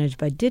advantage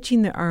by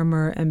ditching the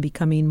armor and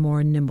becoming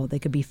more nimble. They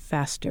could be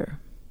faster.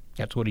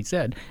 That's what he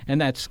said.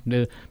 And that's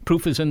the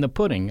proof is in the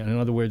pudding. In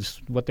other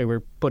words, what they were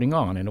putting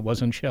on, and it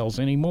wasn't shells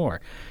anymore.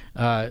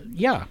 I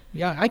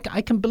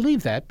can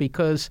believe that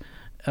because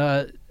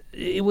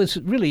it was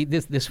really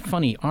this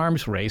funny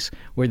arms race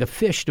where the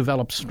fish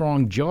developed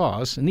strong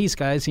jaws, and these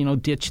guys,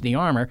 ditched the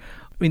armor.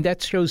 I mean,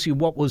 that shows you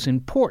what was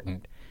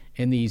important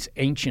in these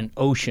ancient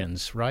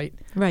oceans, right?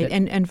 Right,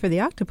 and for the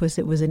octopus,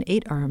 it was an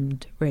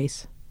 8-armed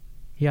race.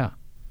 Yeah.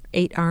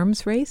 8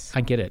 arms race?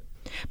 I get it.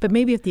 But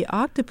maybe if the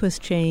octopus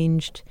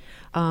changed,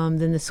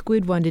 then the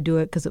squid wanted to do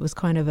it because it was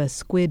kind of a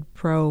squid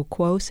pro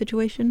quo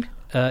situation?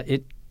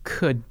 It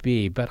could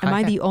be, but Am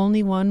I the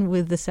only one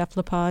with the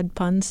cephalopod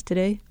puns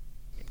today?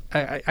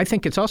 I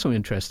think it's also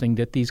interesting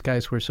that these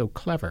guys were so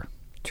clever.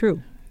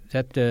 True.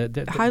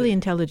 That highly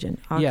intelligent.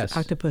 Yes.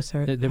 Octopus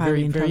are they're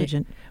highly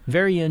intelligent.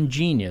 Very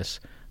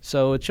ingenious.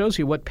 So it shows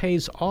you what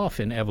pays off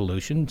in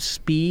evolution.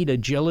 Speed,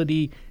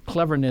 agility,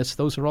 cleverness,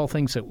 those are all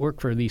things that work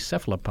for these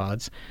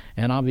cephalopods.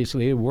 And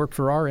obviously it worked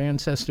for our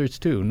ancestors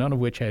too, none of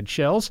which had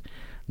shells,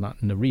 not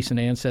in the recent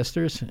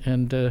ancestors,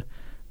 and they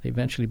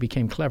eventually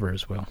became clever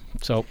as well.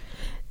 So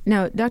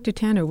now, Dr.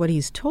 Tanner, what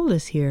he's told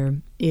us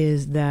here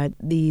is that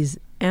these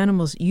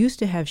animals used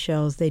to have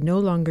shells, they no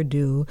longer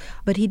do,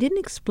 but he didn't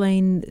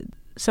explain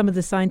some of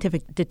the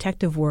scientific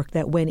detective work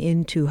that went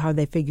into how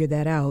they figured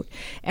that out.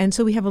 And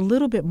so we have a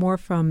little bit more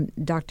from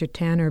Dr.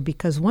 Tanner,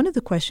 because one of the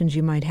questions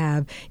you might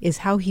have is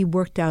how he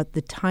worked out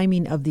the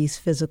timing of these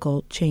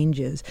physical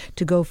changes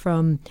to go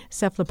from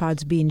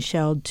cephalopods being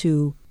shelled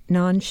to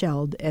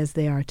non-shelled as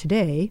they are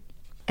today.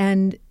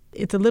 And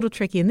it's a little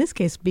tricky in this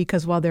case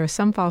because while there are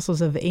some fossils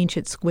of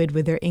ancient squid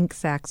with their ink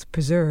sacs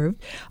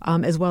preserved,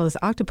 as well as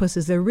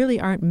octopuses, there really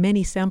aren't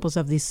many samples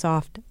of these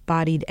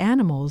soft-bodied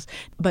animals.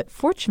 But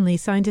fortunately,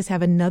 scientists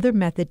have another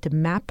method to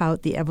map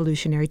out the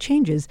evolutionary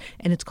changes,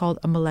 and it's called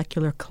a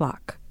molecular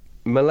clock.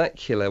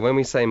 Molecular, when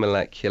we say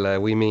molecular,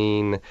 we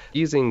mean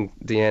using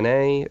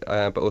DNA,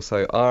 but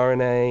also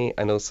RNA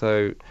and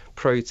also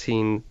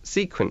protein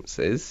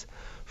sequences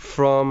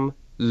from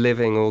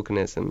living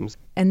organisms.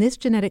 And this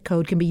genetic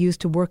code can be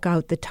used to work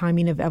out the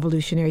timing of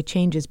evolutionary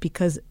changes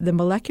because the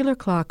molecular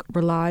clock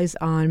relies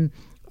on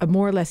a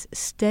more or less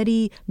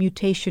steady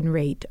mutation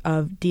rate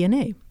of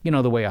DNA.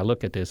 The way I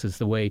look at this is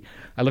the way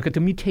I look at the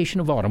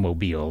mutation of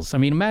automobiles. I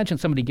mean, imagine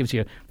somebody gives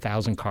you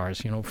 1,000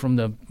 cars, from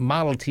the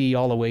Model T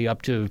all the way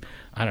up to,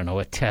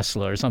 a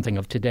Tesla or something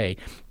of today.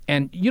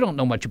 And you don't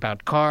know much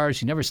about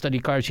cars. You never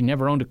studied cars. You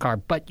never owned a car.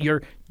 But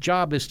your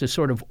job is to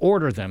sort of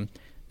order them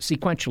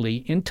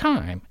sequentially in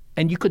time.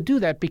 And you could do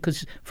that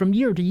because from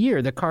year to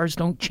year, the cars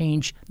don't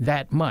change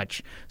that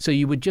much. So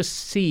you would just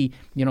see,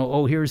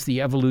 here's the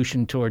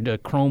evolution toward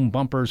chrome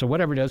bumpers or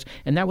whatever it is.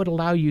 And that would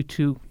allow you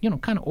to,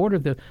 kind of order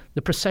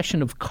the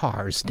procession of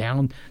cars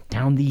down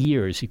the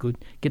years. You could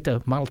get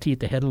the Model T at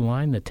the head of the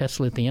line, the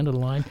Tesla at the end of the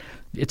line.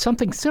 It's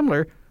something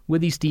similar with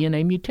these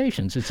DNA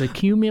mutations. It's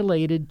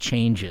accumulated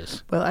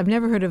changes. Well, I've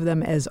never heard of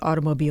them as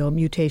automobile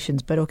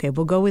mutations, but okay,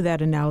 we'll go with that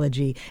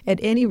analogy. At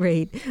any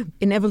rate,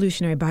 in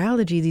evolutionary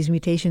biology, these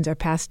mutations are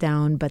passed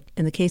down, but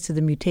in the case of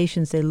the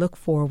mutations they look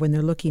for when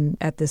they're looking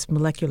at this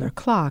molecular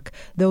clock,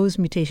 those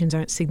mutations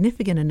aren't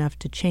significant enough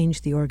to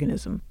change the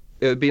organism.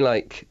 It would be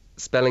like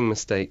spelling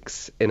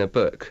mistakes in a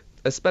book.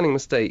 A spelling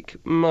mistake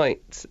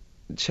might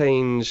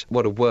change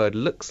what a word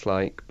looks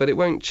like, but it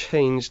won't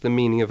change the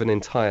meaning of an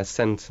entire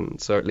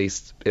sentence, or at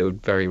least it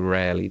would very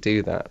rarely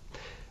do that.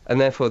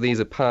 And therefore these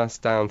are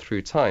passed down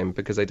through time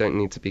because they don't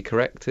need to be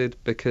corrected,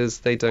 because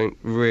they don't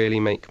really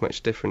make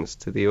much difference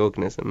to the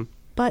organism.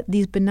 But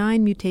these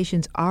benign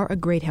mutations are a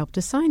great help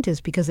to scientists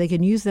because they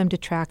can use them to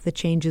track the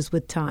changes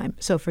with time.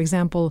 So, for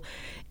example,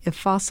 if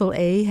fossil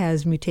A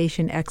has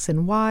mutation X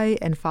and Y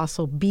and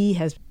fossil B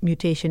has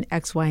mutation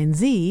X, Y, and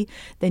Z,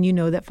 then you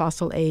know that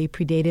fossil A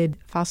predated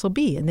fossil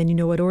B, and then you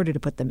know what order to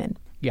put them in.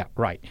 Yeah,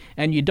 right.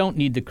 And you don't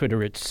need the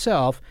critter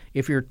itself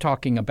if you're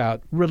talking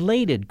about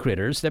related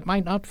critters that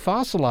might not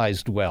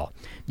fossilize well.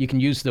 You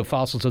can use the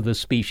fossils of the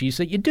species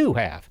that you do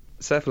have.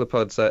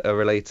 Cephalopods are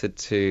related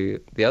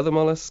to the other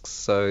mollusks,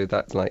 so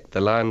that's like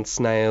the land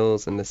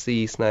snails and the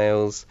sea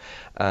snails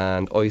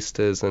and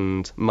oysters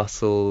and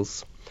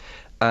mussels.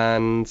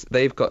 And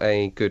they've got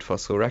a good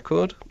fossil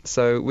record,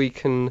 so we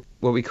can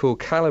what we call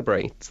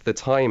calibrate the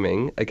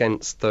timing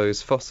against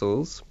those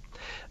fossils.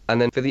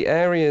 And then for the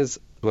areas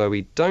where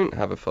we don't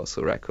have a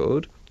fossil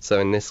record, so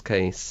in this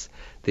case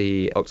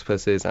the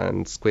octopuses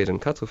and squid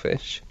and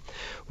cuttlefish,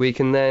 we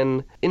can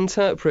then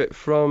interpret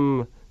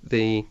from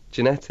the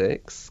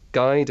genetics,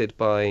 guided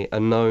by a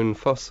known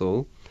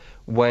fossil,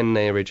 when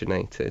they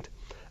originated.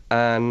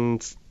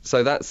 And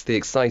so that's the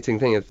exciting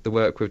thing of the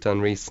work we've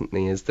done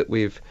recently, is that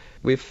we've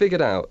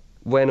figured out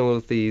when all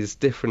of these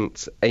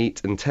different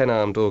 8- and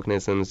 10-armed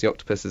organisms, the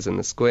octopuses and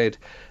the squid,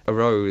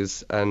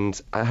 arose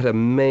and had a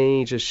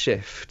major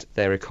shift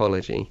their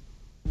ecology.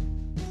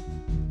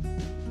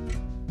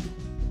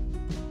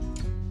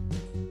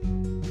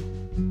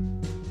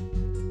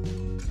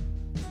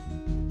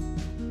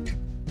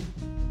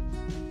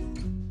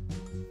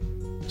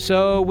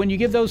 So when you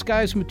give those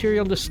guys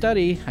material to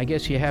study, I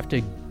guess you have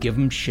to give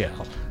them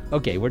shell.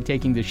 Okay, we're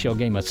taking the shell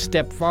game a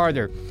step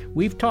farther.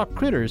 We've talked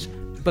critters,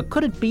 but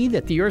could it be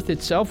that the Earth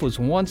itself was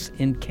once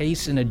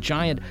encased in a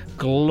giant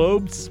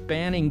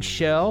globe-spanning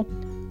shell?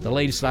 The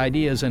latest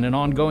idea is in an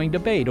ongoing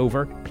debate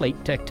over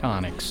plate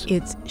tectonics.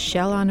 It's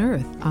Shell on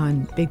Earth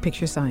on Big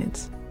Picture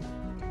Science.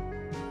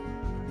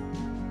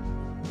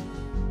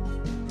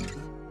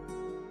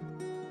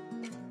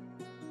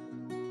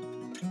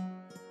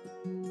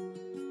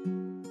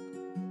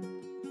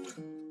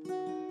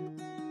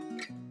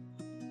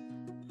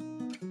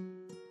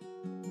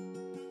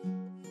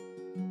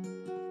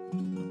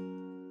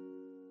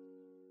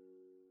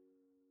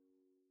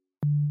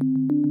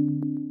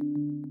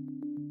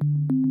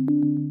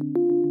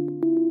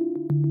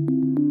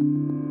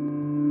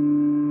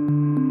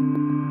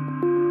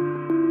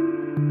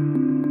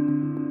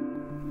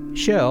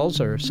 Shells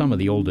are some of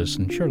the oldest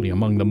and surely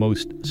among the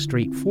most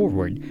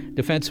straightforward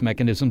defense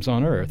mechanisms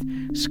on Earth.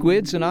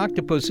 Squids and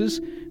octopuses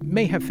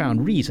may have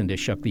found reason to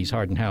shuck these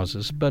hardened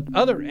houses, but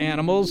other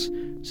animals,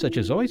 such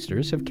as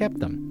oysters, have kept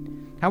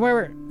them.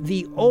 However,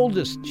 the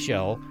oldest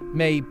shell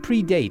may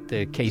predate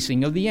the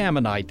casing of the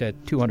ammonite,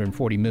 that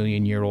 240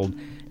 million year old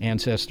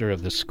ancestor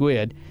of the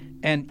squid,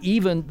 and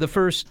even the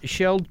first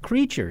shelled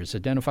creatures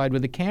identified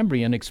with the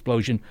Cambrian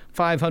explosion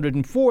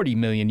 540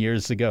 million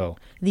years ago.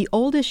 The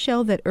oldest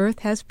shell that Earth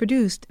has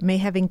produced may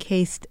have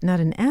encased not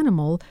an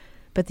animal,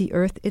 but the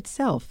Earth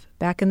itself,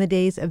 back in the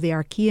days of the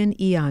Archean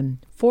Eon,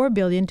 4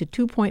 billion to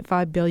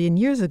 2.5 billion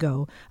years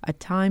ago, a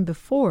time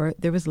before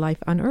there was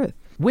life on Earth.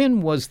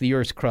 When was the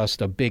Earth's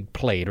crust a big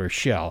plate or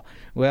shell?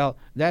 Well,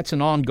 that's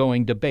an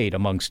ongoing debate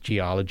amongst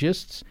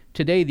geologists.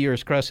 Today, the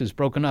Earth's crust is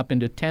broken up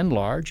into 10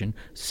 large and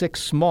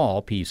 6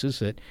 small pieces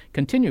that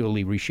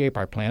continually reshape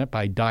our planet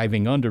by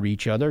diving under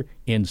each other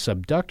in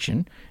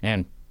subduction,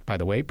 and, by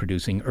the way,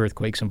 producing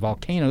earthquakes and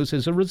volcanoes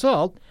as a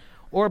result,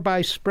 or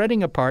by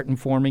spreading apart and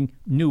forming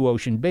new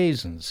ocean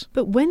basins.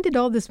 But when did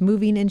all this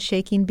moving and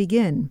shaking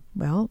begin?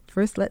 Well,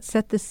 first let's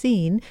set the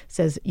scene,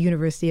 says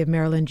University of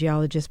Maryland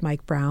geologist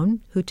Mike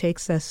Brown, who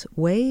takes us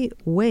way,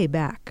 way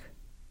back.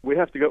 We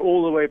have to go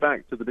all the way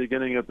back to the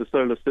beginning of the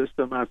solar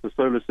system as the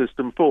solar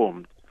system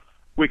formed.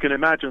 We can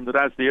imagine that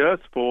as the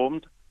Earth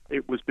formed,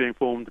 it was being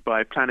formed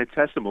by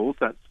planetesimals,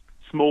 that's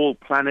small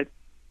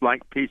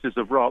planet-like pieces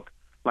of rock,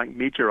 like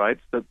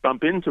meteorites, that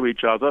bump into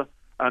each other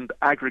and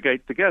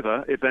aggregate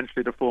together,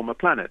 eventually to form a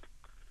planet.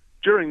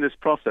 During this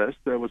process,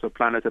 there was a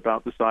planet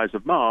about the size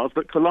of Mars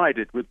that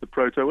collided with the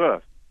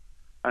proto-Earth.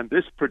 And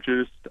this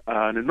produced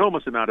an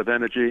enormous amount of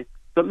energy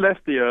that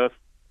left the Earth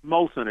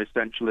molten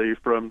essentially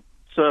from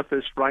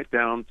surface right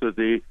down to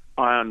the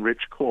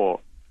iron-rich core.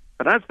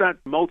 And as that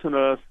molten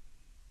Earth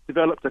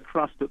developed a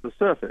crust at the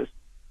surface,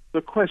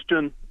 the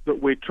question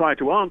that we try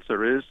to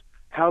answer is,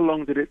 how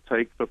long did it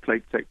take for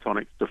plate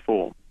tectonics to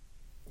form?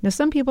 Now,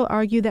 some people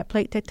argue that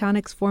plate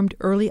tectonics formed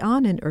early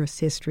on in Earth's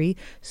history,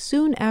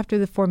 soon after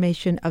the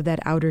formation of that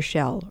outer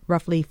shell,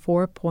 roughly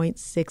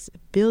 4.6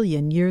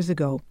 billion years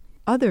ago.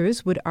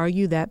 Others would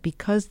argue that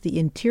because the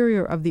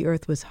interior of the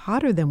Earth was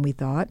hotter than we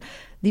thought,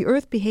 the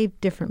Earth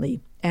behaved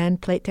differently,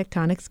 and plate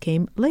tectonics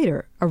came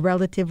later, a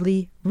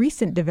relatively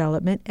recent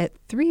development at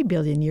 3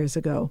 billion years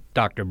ago.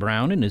 Dr.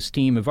 Brown and his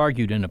team have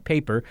argued in a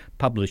paper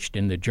published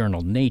in the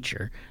journal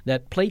Nature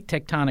that plate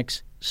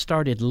tectonics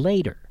started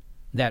later,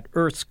 that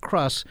Earth's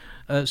crust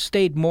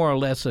stayed more or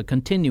less a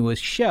continuous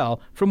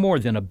shell for more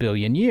than 1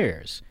 billion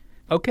years.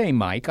 Okay,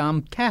 Mike,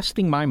 I'm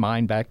casting my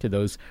mind back to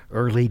those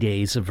early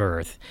days of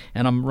Earth,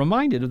 and I'm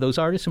reminded of those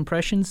artist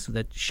impressions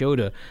that showed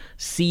a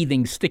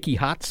seething, sticky,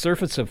 hot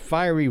surface of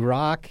fiery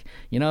rock,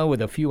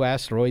 with a few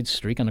asteroids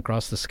streaking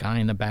across the sky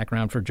in the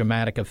background for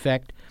dramatic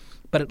effect.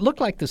 But it looked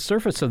like the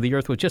surface of the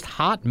Earth was just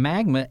hot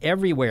magma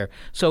everywhere.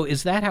 So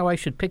is that how I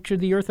should picture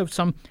the Earth of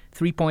some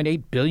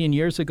 3.8 billion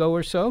years ago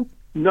or so?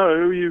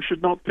 No, you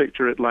should not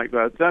picture it like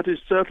that. That is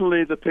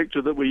certainly the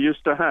picture that we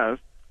used to have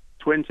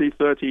 20,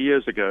 30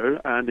 years ago,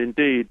 and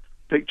indeed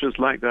pictures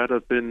like that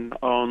have been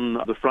on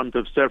the front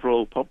of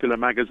several popular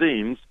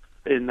magazines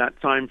in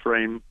that time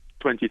frame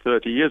 20,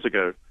 30 years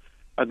ago.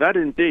 And that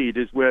indeed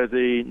is where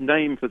the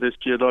name for this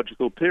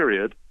geological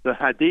period, the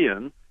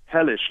Hadean,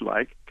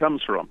 hellish-like,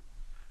 comes from.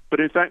 But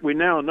in fact, we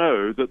now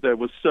know that there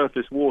was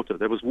surface water.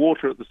 There was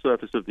water at the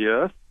surface of the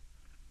Earth.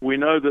 We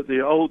know that the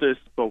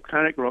oldest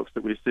volcanic rocks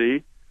that we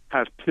see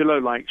have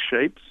pillow-like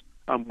shapes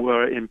and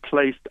were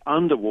emplaced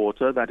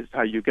underwater. That is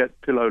how you get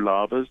pillow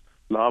lavas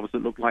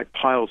that look like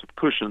piles of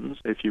cushions,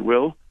 if you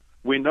will.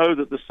 We know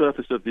that the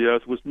surface of the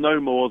Earth was no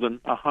more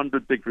than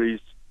 100 degrees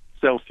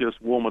Celsius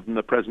warmer than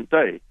the present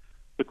day.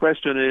 The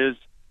question is,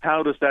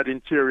 how does that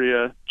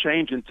interior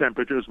change in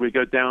temperature as we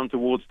go down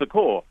towards the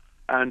core?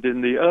 And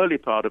in the early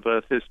part of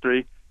Earth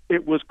history,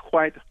 it was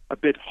quite a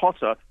bit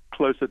hotter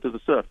closer to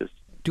the surface.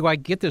 Do I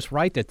get this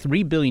right that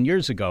 3 billion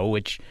years ago,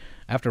 which,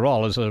 after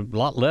all, is a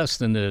lot less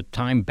than the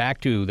time back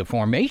to the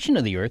formation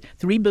of the Earth,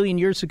 3 billion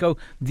years ago,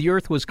 the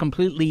Earth was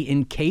completely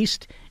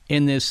encased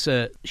in this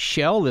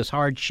shell, this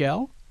hard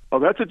shell?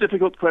 Well, that's a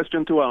difficult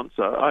question to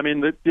answer. I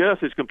mean, the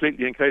Earth is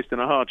completely encased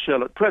in a hard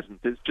shell at present.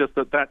 It's just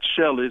that that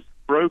shell is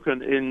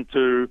broken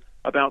into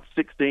about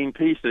 16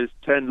 pieces,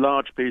 10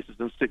 large pieces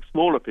and 6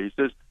 smaller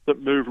pieces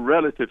that move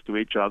relative to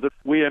each other.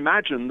 We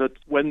imagine that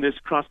when this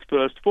crust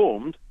first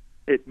formed,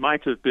 it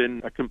might have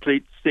been a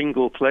complete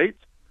single plate.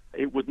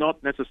 It would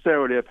not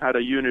necessarily have had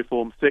a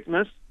uniform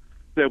thickness.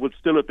 There would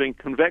still have been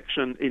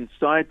convection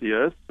inside the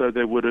Earth, so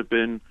there would have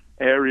been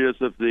areas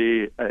of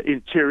the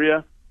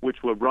interior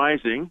which were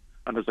rising,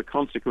 and as a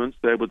consequence,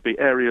 there would be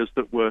areas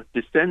that were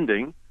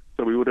descending,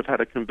 so we would have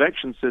had a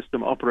convection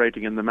system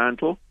operating in the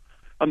mantle.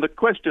 And the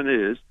question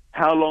is,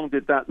 how long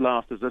did that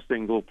last as a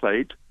single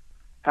plate?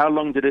 How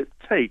long did it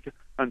take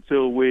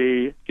until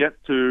we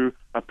get to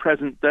a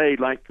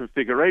present-day-like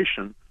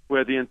configuration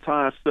where the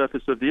entire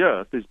surface of the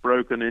Earth is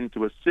broken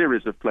into a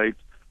series of plates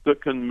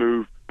that can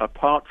move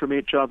apart from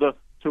each other,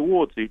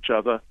 towards each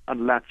other,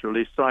 and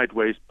laterally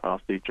sideways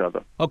past each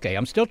other? Okay,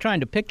 I'm still trying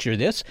to picture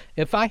this.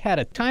 If I had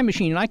a time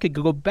machine and I could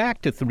go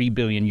back to 3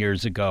 billion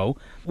years ago,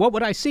 what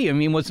would I see? I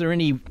mean, was there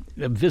any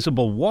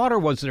visible water?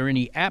 Was there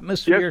any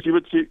atmosphere? Yes, you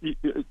would see.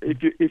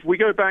 If we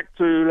go back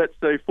to, let's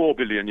say, 4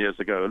 billion years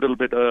ago, a little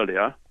bit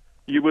earlier,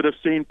 you would have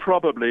seen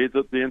probably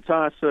that the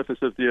entire surface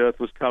of the Earth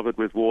was covered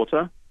with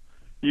water.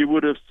 You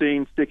would have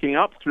seen sticking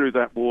up through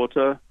that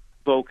water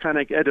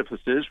volcanic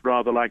edifices,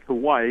 rather like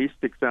Hawaii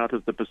sticks out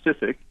of the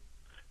Pacific.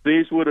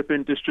 These would have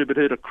been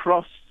distributed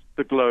across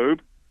the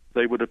globe.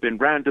 They would have been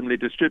randomly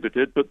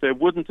distributed, but there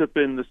wouldn't have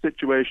been the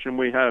situation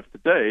we have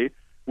today,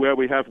 where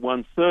we have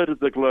 1/3 of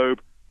the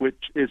globe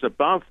which is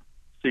above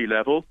sea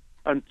level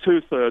and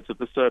 2/3 of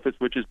the surface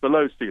which is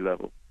below sea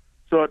level.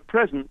 So at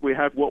present we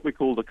have what we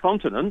call the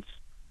continents,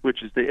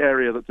 which is the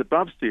area that's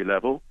above sea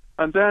level,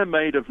 and they're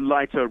made of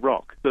lighter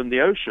rock than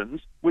the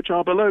oceans, which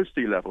are below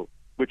sea level,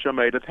 which are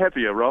made of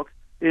heavier rock.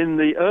 In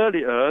the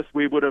early Earth,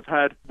 we would have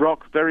had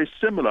rock very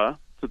similar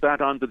to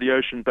that under the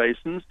ocean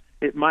basins.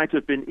 It might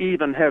have been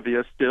even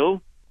heavier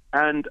still,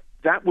 and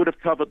that would have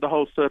covered the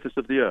whole surface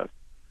of the Earth.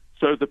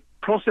 So the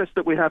process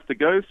that we have to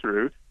go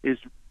through is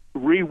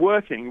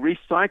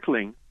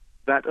recycling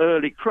that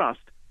early crust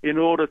in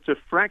order to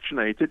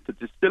fractionate it, to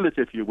distill it,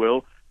 if you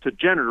will, to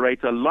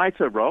generate a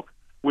lighter rock,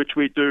 which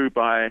we do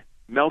by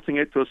melting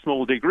it to a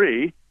small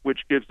degree,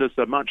 which gives us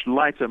a much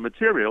lighter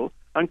material,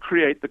 and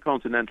create the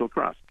continental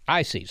crust.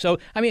 I see. So,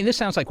 I mean, this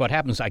sounds like what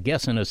happens, I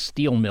guess, in a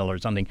steel mill or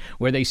something,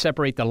 where they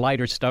separate the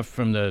lighter stuff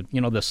from the,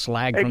 the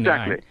slag from the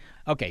iron. Exactly.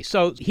 Okay,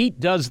 so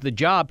heat does the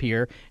job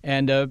here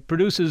and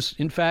produces,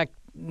 in fact,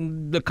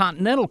 the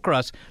continental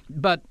crust.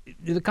 But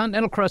the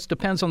continental crust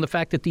depends on the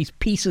fact that these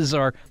pieces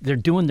they're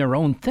doing their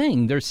own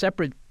thing. They're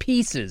separate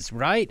pieces,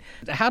 right?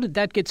 How did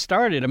that get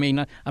started? I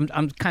mean,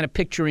 I'm kind of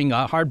picturing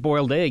a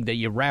hard-boiled egg that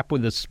you wrap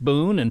with a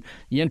spoon and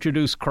you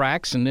introduce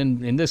cracks, and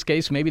then in this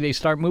case, maybe they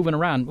start moving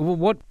around.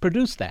 What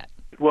produced that?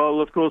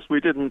 Well, of course, we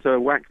didn't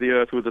whack the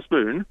Earth with a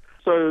spoon.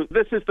 So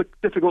this is the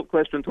difficult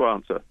question to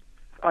answer.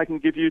 I can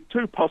give you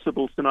two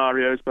possible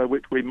scenarios by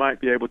which we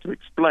might be able to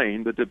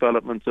explain the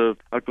development of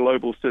a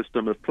global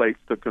system of plates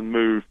that can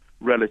move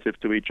relative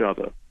to each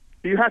other.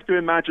 You have to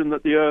imagine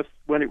that the Earth,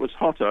 when it was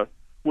hotter,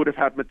 would have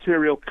had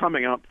material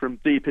coming up from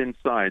deep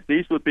inside.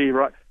 These would be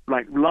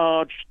like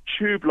large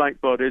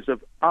tube-like bodies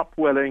of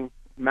upwelling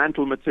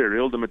mantle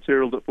material, the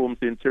material that forms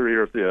the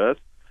interior of the Earth.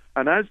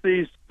 And as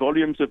these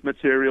volumes of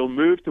material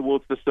move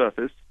towards the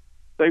surface,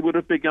 they would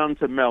have begun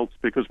to melt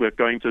because we're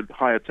going to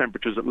higher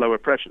temperatures at lower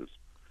pressures.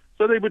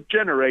 So they would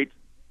generate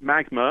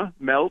magma,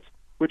 melt,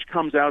 which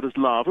comes out as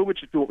lava,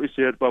 which is what we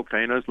see at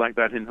volcanoes like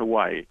that in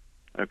Hawaii.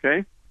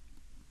 Okay?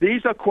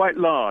 These are quite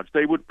large.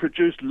 They would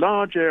produce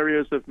large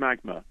areas of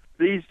magma.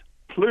 These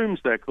plumes,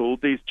 they're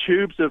called, these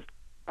tubes of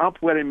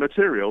upwelling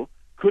material,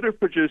 could have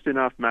produced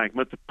enough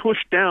magma to push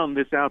down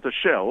this outer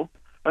shell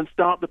and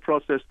start the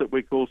process that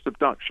we call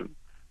subduction,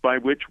 by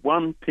which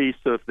one piece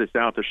of this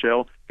outer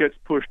shell gets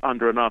pushed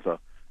under another,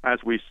 as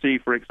we see,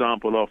 for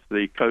example, off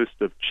the coast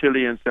of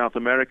Chile in South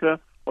America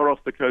or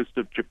off the coast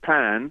of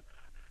Japan.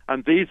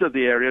 And these are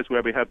the areas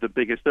where we have the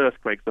biggest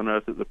earthquakes on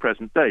Earth at the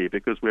present day,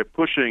 because we're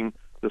pushing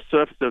the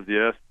surface of the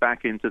Earth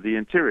back into the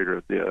interior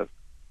of the Earth.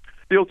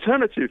 The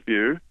alternative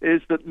view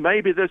is that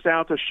maybe this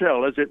outer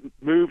shell, as it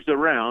moves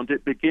around,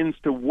 it begins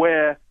to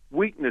wear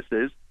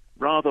weaknesses,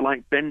 rather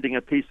like bending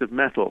a piece of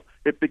metal.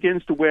 It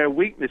begins to wear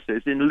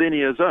weaknesses in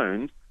linear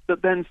zones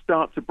that then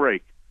start to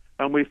break.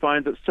 And we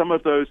find that some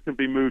of those can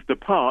be moved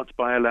apart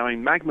by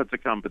allowing magma to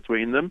come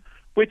between them,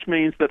 which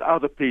means that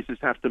other pieces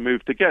have to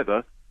move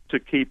together to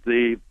keep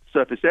the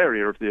surface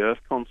area of the Earth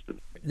constant.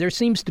 There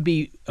seems to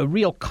be a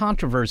real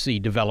controversy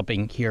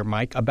developing here,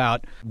 Mike,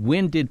 about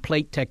when did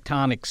plate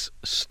tectonics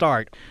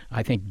start.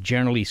 I think,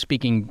 generally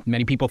speaking,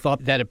 many people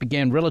thought that it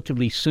began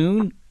relatively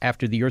soon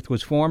after the Earth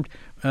was formed.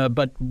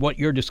 But what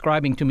you're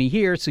describing to me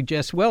here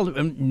suggests, well,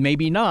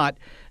 maybe not.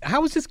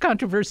 How is this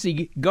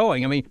controversy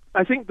going?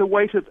 I think the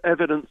weight of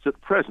evidence at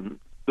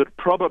present that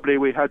probably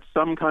we had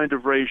some kind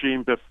of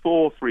regime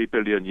before 3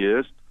 billion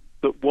years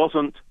that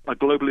wasn't a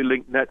globally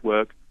linked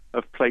network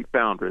of plate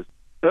boundaries.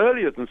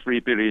 Earlier than 3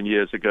 billion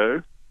years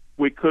ago,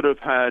 we could have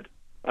had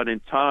an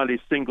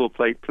entirely single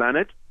plate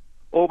planet,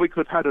 or we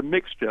could have had a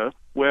mixture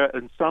where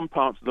in some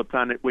parts of the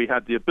planet we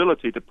had the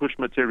ability to push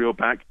material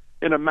back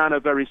in a manner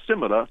very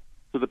similar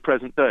to the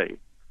present day.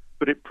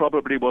 But it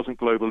probably wasn't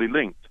globally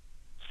linked.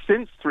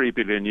 Since 3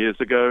 billion years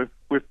ago,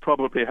 we've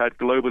probably had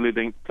globally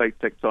linked plate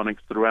tectonics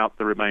throughout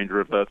the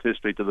remainder of Earth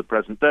history to the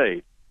present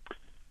day.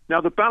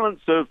 Now, the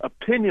balance of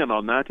opinion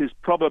on that is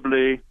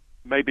probably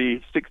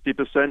maybe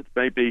 60%,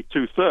 maybe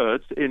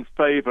two-thirds, in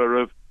favor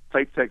of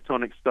plate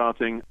tectonics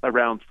starting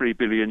around 3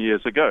 billion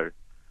years ago.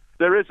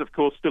 There is, of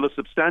course, still a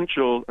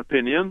substantial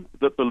opinion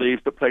that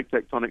believes that plate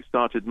tectonics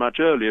started much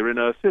earlier in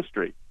Earth's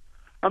history.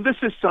 And this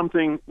is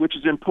something which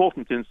is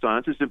important in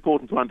science. It's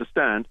important to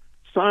understand.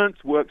 Science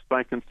works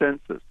by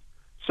consensus.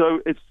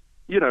 So it's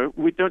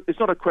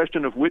not a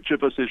question of which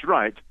of us is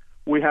right.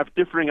 We have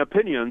differing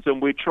opinions, and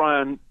we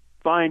try and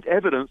find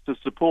evidence to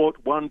support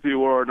one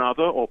view or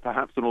another, or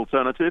perhaps an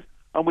alternative,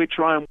 and we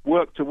try and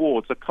work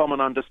towards a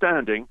common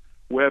understanding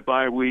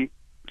whereby we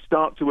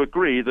start to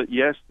agree that,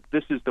 yes,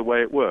 this is the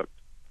way it worked.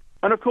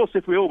 And, of course,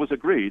 if we always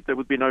agreed, there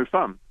would be no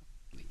fun.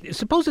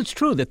 Suppose it's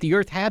true that the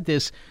Earth had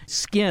this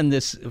skin,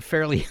 this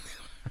fairly,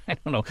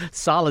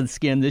 solid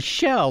skin, this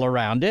shell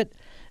around it,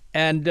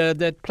 and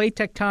that plate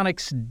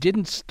tectonics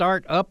didn't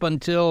start up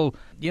until,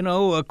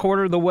 a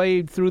quarter of the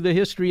way through the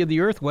history of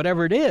the Earth,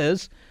 whatever it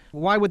is.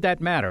 Why would that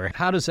matter?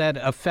 How does that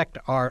affect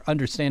our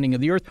understanding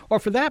of the Earth? Or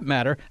for that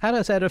matter, how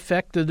does that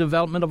affect the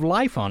development of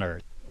life on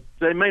Earth?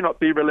 They may not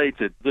be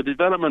related. The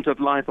development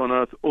of life on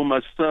Earth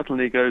almost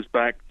certainly goes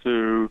back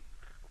to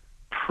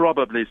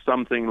probably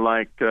something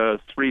like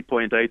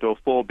 3.8 or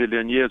 4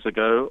 billion years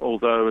ago,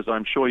 although, as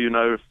I'm sure you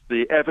know,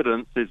 the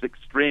evidence is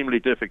extremely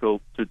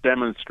difficult to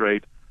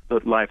demonstrate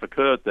that life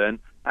occurred then,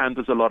 and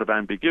there's a lot of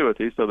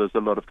ambiguity, so there's a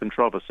lot of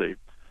controversy.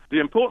 The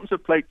importance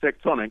of plate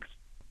tectonics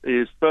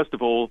is, first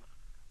of all,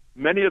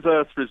 many of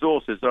Earth's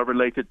resources are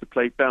related to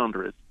plate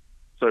boundaries.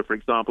 So, for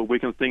example, we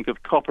can think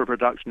of copper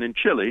production in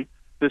Chile.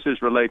 This is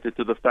related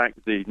to the fact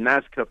the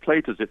Nazca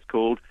Plate, as it's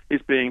called,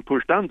 is being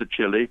pushed under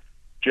Chile,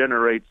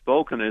 generates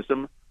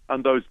volcanism,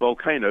 and those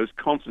volcanoes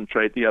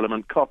concentrate the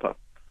element copper.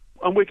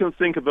 And we can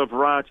think of a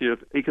variety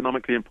of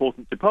economically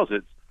important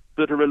deposits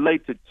that are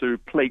related to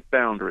plate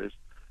boundaries.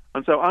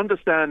 And so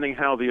understanding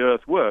how the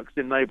Earth works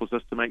enables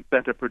us to make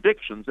better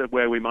predictions of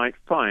where we might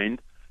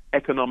find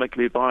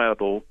economically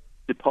viable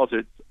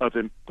deposits of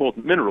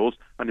important minerals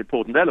and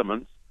important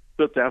elements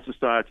that our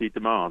society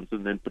demands,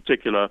 and in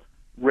particular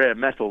rare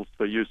metals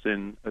for use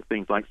in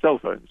things like cell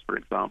phones, for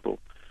example.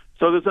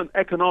 So there's an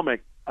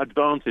economic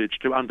advantage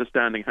to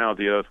understanding how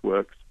the Earth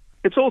works.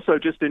 It's also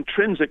just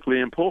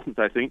intrinsically important,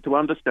 I think, to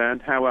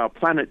understand how our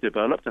planet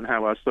developed and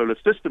how our solar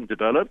system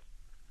developed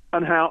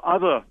and how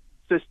other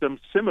systems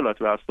similar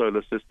to our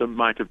solar system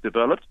might have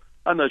developed.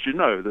 And as you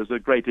know, there's a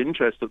great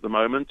interest at the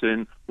moment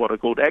in what are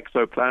called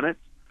exoplanets,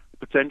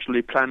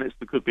 potentially planets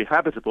that could be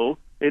habitable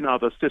in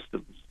other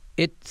systems.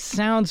 It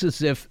sounds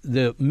as if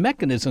the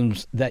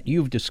mechanisms that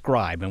you've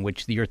described, in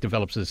which the Earth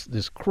develops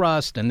this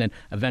crust and then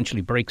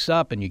eventually breaks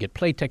up and you get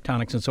plate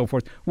tectonics and so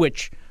forth,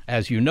 which,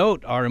 as you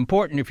note, are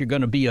important if you're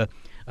going to be a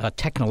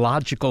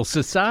technological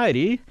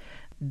society,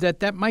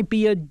 that might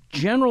be a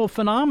general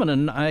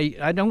phenomenon.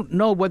 I don't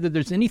know whether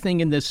there's anything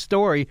in this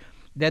story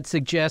that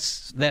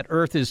suggests that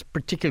Earth is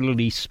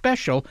particularly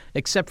special,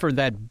 except for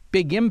that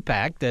big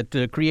impact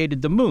that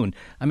created the moon.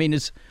 I mean,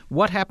 is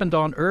what happened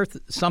on Earth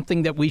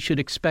something that we should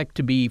expect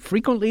to be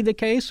frequently the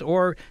case,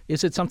 or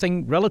is it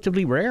something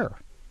relatively rare?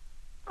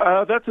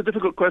 That's a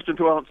difficult question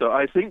to answer.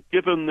 I think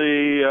given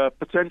the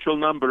potential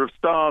number of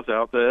stars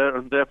out there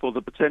and therefore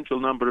the potential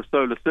number of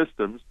solar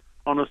systems,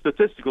 on a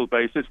statistical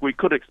basis, we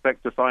could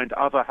expect to find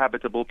other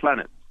habitable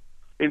planets.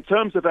 In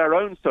terms of our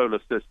own solar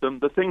system,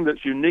 the thing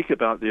that's unique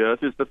about the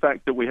Earth is the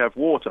fact that we have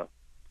water.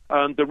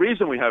 And the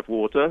reason we have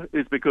water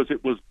is because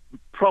it was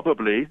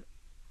probably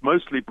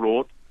mostly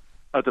brought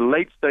at a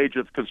late stage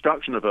of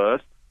construction of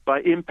Earth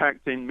by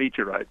impacting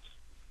meteorites.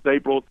 They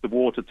brought the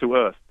water to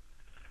Earth.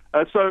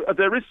 So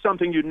there is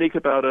something unique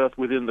about Earth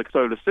within the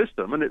solar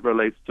system, and it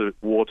relates to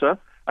water.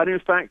 And in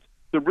fact,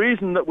 the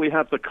reason that we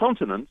have the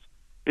continents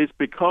is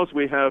because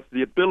we have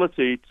the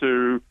ability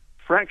to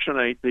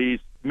fractionate these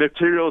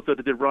materials that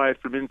are derived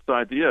from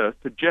inside the Earth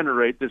to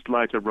generate this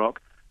lighter rock,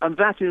 and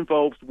that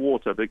involves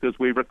water because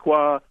we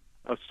require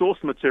a source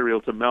material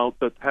to melt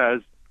that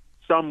has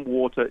some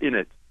water in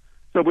it.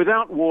 So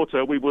without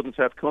water, we wouldn't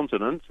have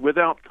continents.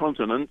 Without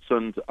continents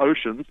and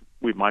oceans,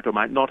 we might or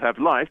might not have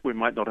life. We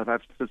might not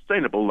have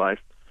sustainable life.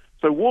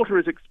 So water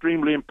is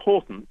extremely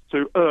important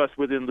to Earth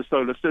within the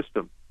solar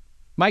system.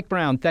 Mike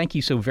Brown, thank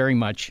you so very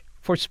much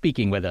for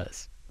speaking with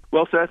us.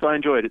 Well, Seth, I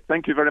enjoyed it.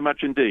 Thank you very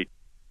much indeed.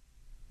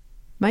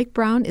 Mike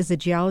Brown is a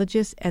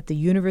geologist at the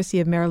University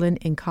of Maryland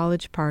in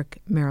College Park,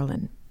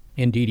 Maryland.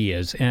 Indeed he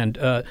is. And,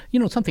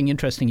 something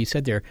interesting he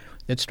said there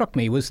that struck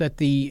me was that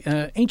the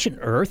ancient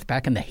Earth,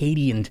 back in the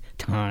Hadean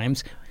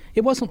times,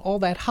 it wasn't all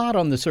that hot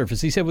on the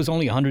surface. He said it was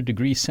only 100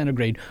 degrees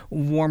centigrade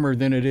warmer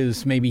than it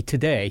is maybe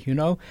today,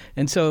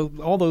 And so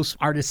all those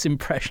artists'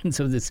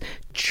 impressions of this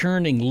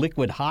churning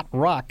liquid hot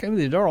rock,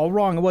 they're all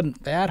wrong. It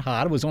wasn't that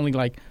hot. It was only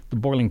like the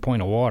boiling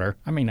point of water.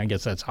 I mean, I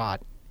guess that's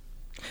hot.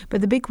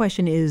 But the big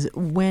question is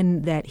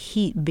when that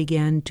heat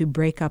began to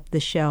break up the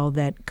shell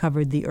that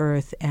covered the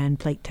Earth and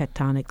plate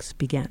tectonics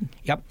began.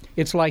 Yep.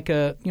 It's like,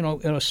 in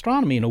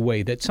astronomy in a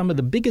way, that some of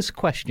the biggest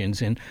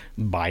questions in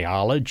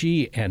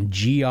biology and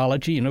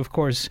geology and, of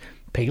course,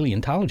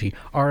 paleontology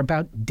are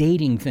about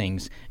dating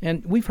things.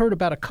 And we've heard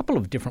about a couple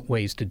of different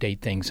ways to date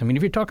things. I mean,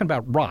 if you're talking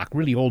about rock,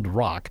 really old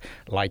rock,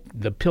 like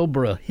the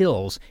Pilbara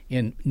Hills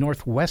in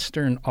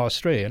northwestern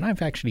Australia, and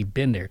I've actually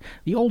been there,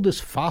 the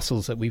oldest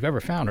fossils that we've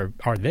ever found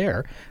are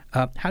there.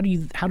 How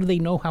do they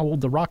know how old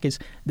the rock is?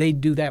 They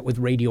do that with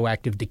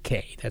radioactive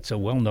decay. That's a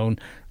well-known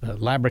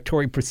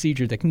laboratory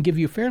procedure that can give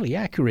you fairly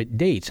accurate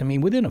dates. I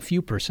mean, within a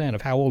few %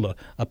 of how old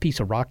a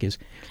piece of rock is.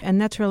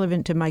 And that's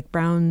relevant to Mike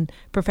Brown,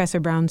 Professor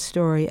Brown's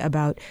story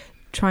about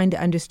trying to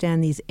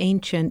understand these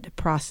ancient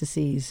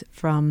processes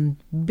from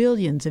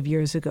billions of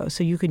years ago.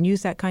 So you can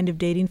use that kind of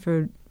dating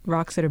for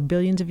rocks that are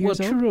billions of years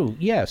old? Well, true,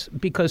 yes,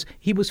 because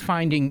he was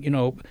finding,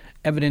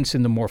 evidence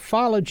in the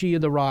morphology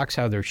of the rocks,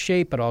 how they're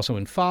shaped, but also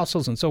in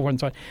fossils and so forth and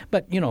so on.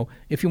 But,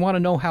 if you want to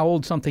know how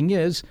old something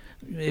is,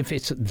 if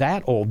it's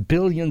that old,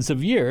 billions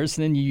of years,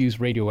 then you use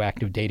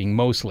radioactive dating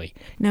mostly.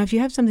 Now, if you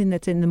have something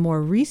that's in the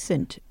more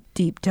recent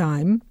deep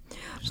time.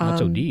 It's not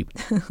so deep.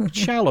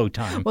 Shallow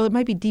time. Well, it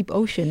might be deep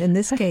ocean in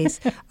this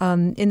case.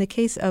 In the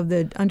case of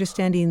the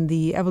understanding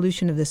the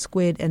evolution of the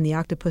squid and the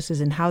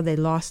octopuses and how they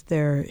lost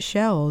their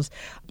shells,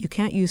 you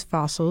can't use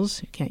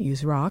fossils, you can't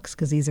use rocks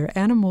because these are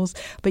animals,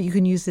 but you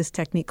can use this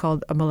technique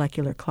called a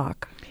molecular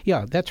clock.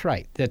 Yeah, that's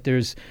right. That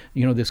there's,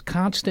 this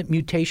constant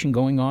mutation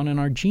going on in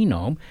our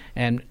genome,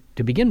 and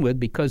to begin with,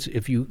 because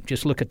if you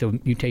just look at the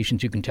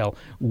mutations, you can tell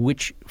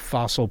which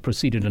fossil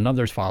preceded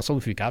another fossil,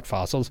 if you got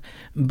fossils.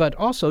 But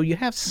also, you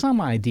have some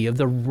idea of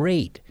the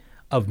rate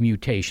of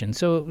mutation.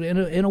 So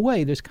in a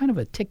way, there's kind of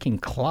a ticking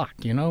clock,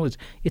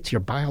 It's your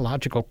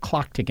biological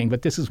clock ticking,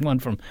 but this is one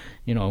from,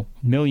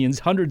 millions,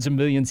 hundreds of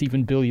millions,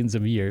 even billions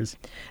of years.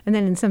 And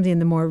then in something in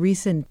the more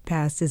recent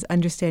past is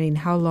understanding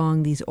how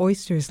long these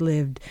oysters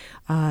lived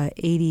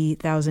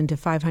 80,000 to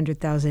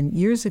 500,000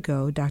 years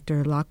ago.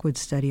 Dr. Lockwood's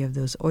study of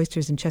those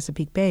oysters in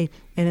Chesapeake Bay.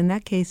 And in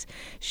that case,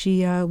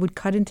 she would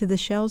cut into the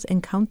shells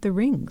and count the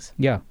rings.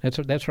 Yeah,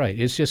 that's right.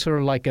 It's just sort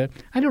of like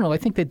I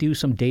think they do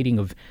some dating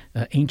of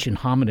ancient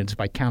hominids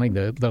by counting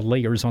the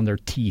layers on their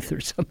teeth or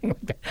something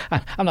like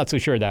that. I'm not so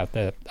sure about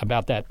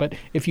that. But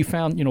if you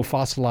found,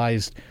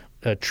 fossilized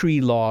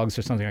tree logs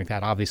or something like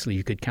that, obviously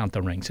you could count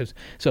the rings.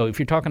 So if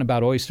you're talking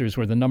about oysters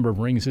where the number of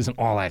rings isn't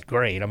all that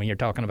great, I mean, you're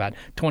talking about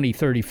 20,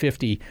 30,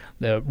 50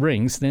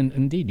 rings, then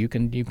indeed you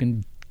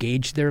can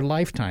gauge their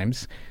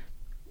lifetimes.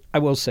 I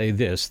will say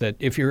this, that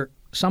if you're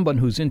someone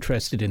who's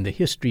interested in the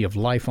history of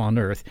life on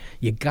Earth,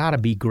 you got to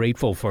be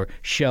grateful for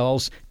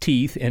shells,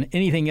 teeth, and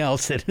anything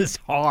else that is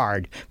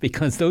hard,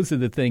 because those are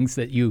the things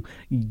that you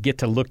get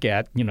to look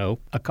at,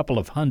 a couple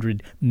of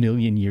 100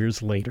 million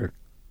years later.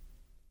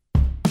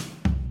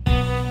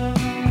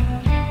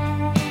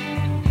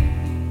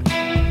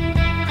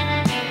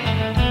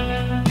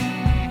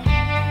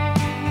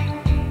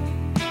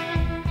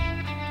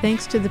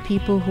 Thanks to the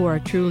people who are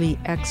truly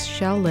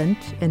excellent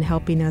in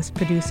helping us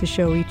produce a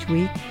show each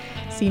week.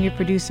 Senior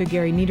producer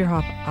Gary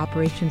Niederhoff,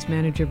 operations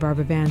manager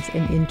Barbara Vance,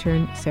 and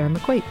intern Sarah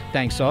McQuaid.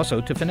 Thanks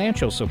also to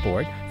financial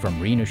support from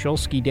Rena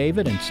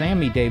Shulsky-David and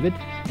Sammy David,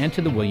 and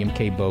to the William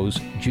K. Bowes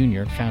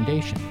Jr.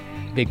 Foundation.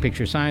 Big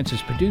Picture Science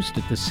is produced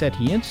at the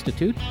SETI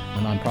Institute, a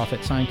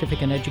nonprofit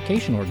scientific and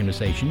education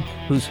organization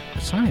whose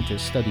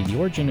scientists study the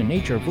origin and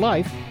nature of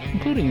life,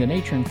 including the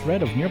nature and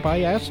threat of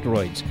nearby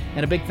asteroids.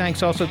 And a big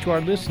thanks also to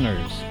our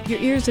listeners. Your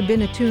ears have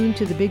been attuned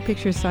to the Big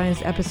Picture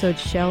Science episode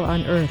Shell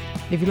on Earth.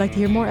 If you'd like to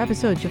hear more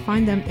episodes, you'll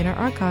find them in our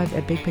archive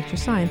at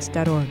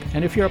bigpicturescience.org.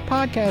 And if you're a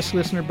podcast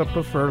listener but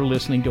prefer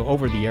listening to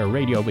over-the-air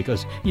radio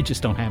because you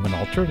just don't have an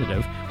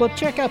alternative, well,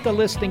 check out the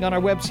listing on our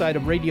website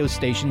of radio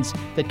stations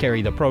that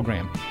carry the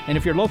program. And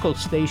if your local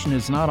station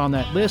is not on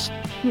that list,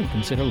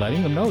 consider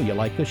letting them know you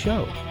like the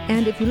show.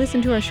 And if you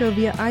listen to our show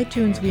via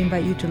iTunes, we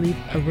invite you to leave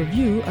a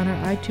review on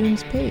our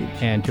iTunes page.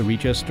 And to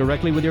reach us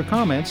directly with your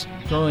comments,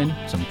 throw in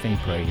some faint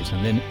praise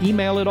and then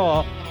email it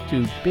all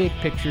to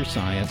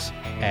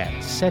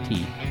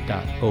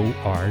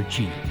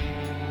bigpicturescience@seti.org.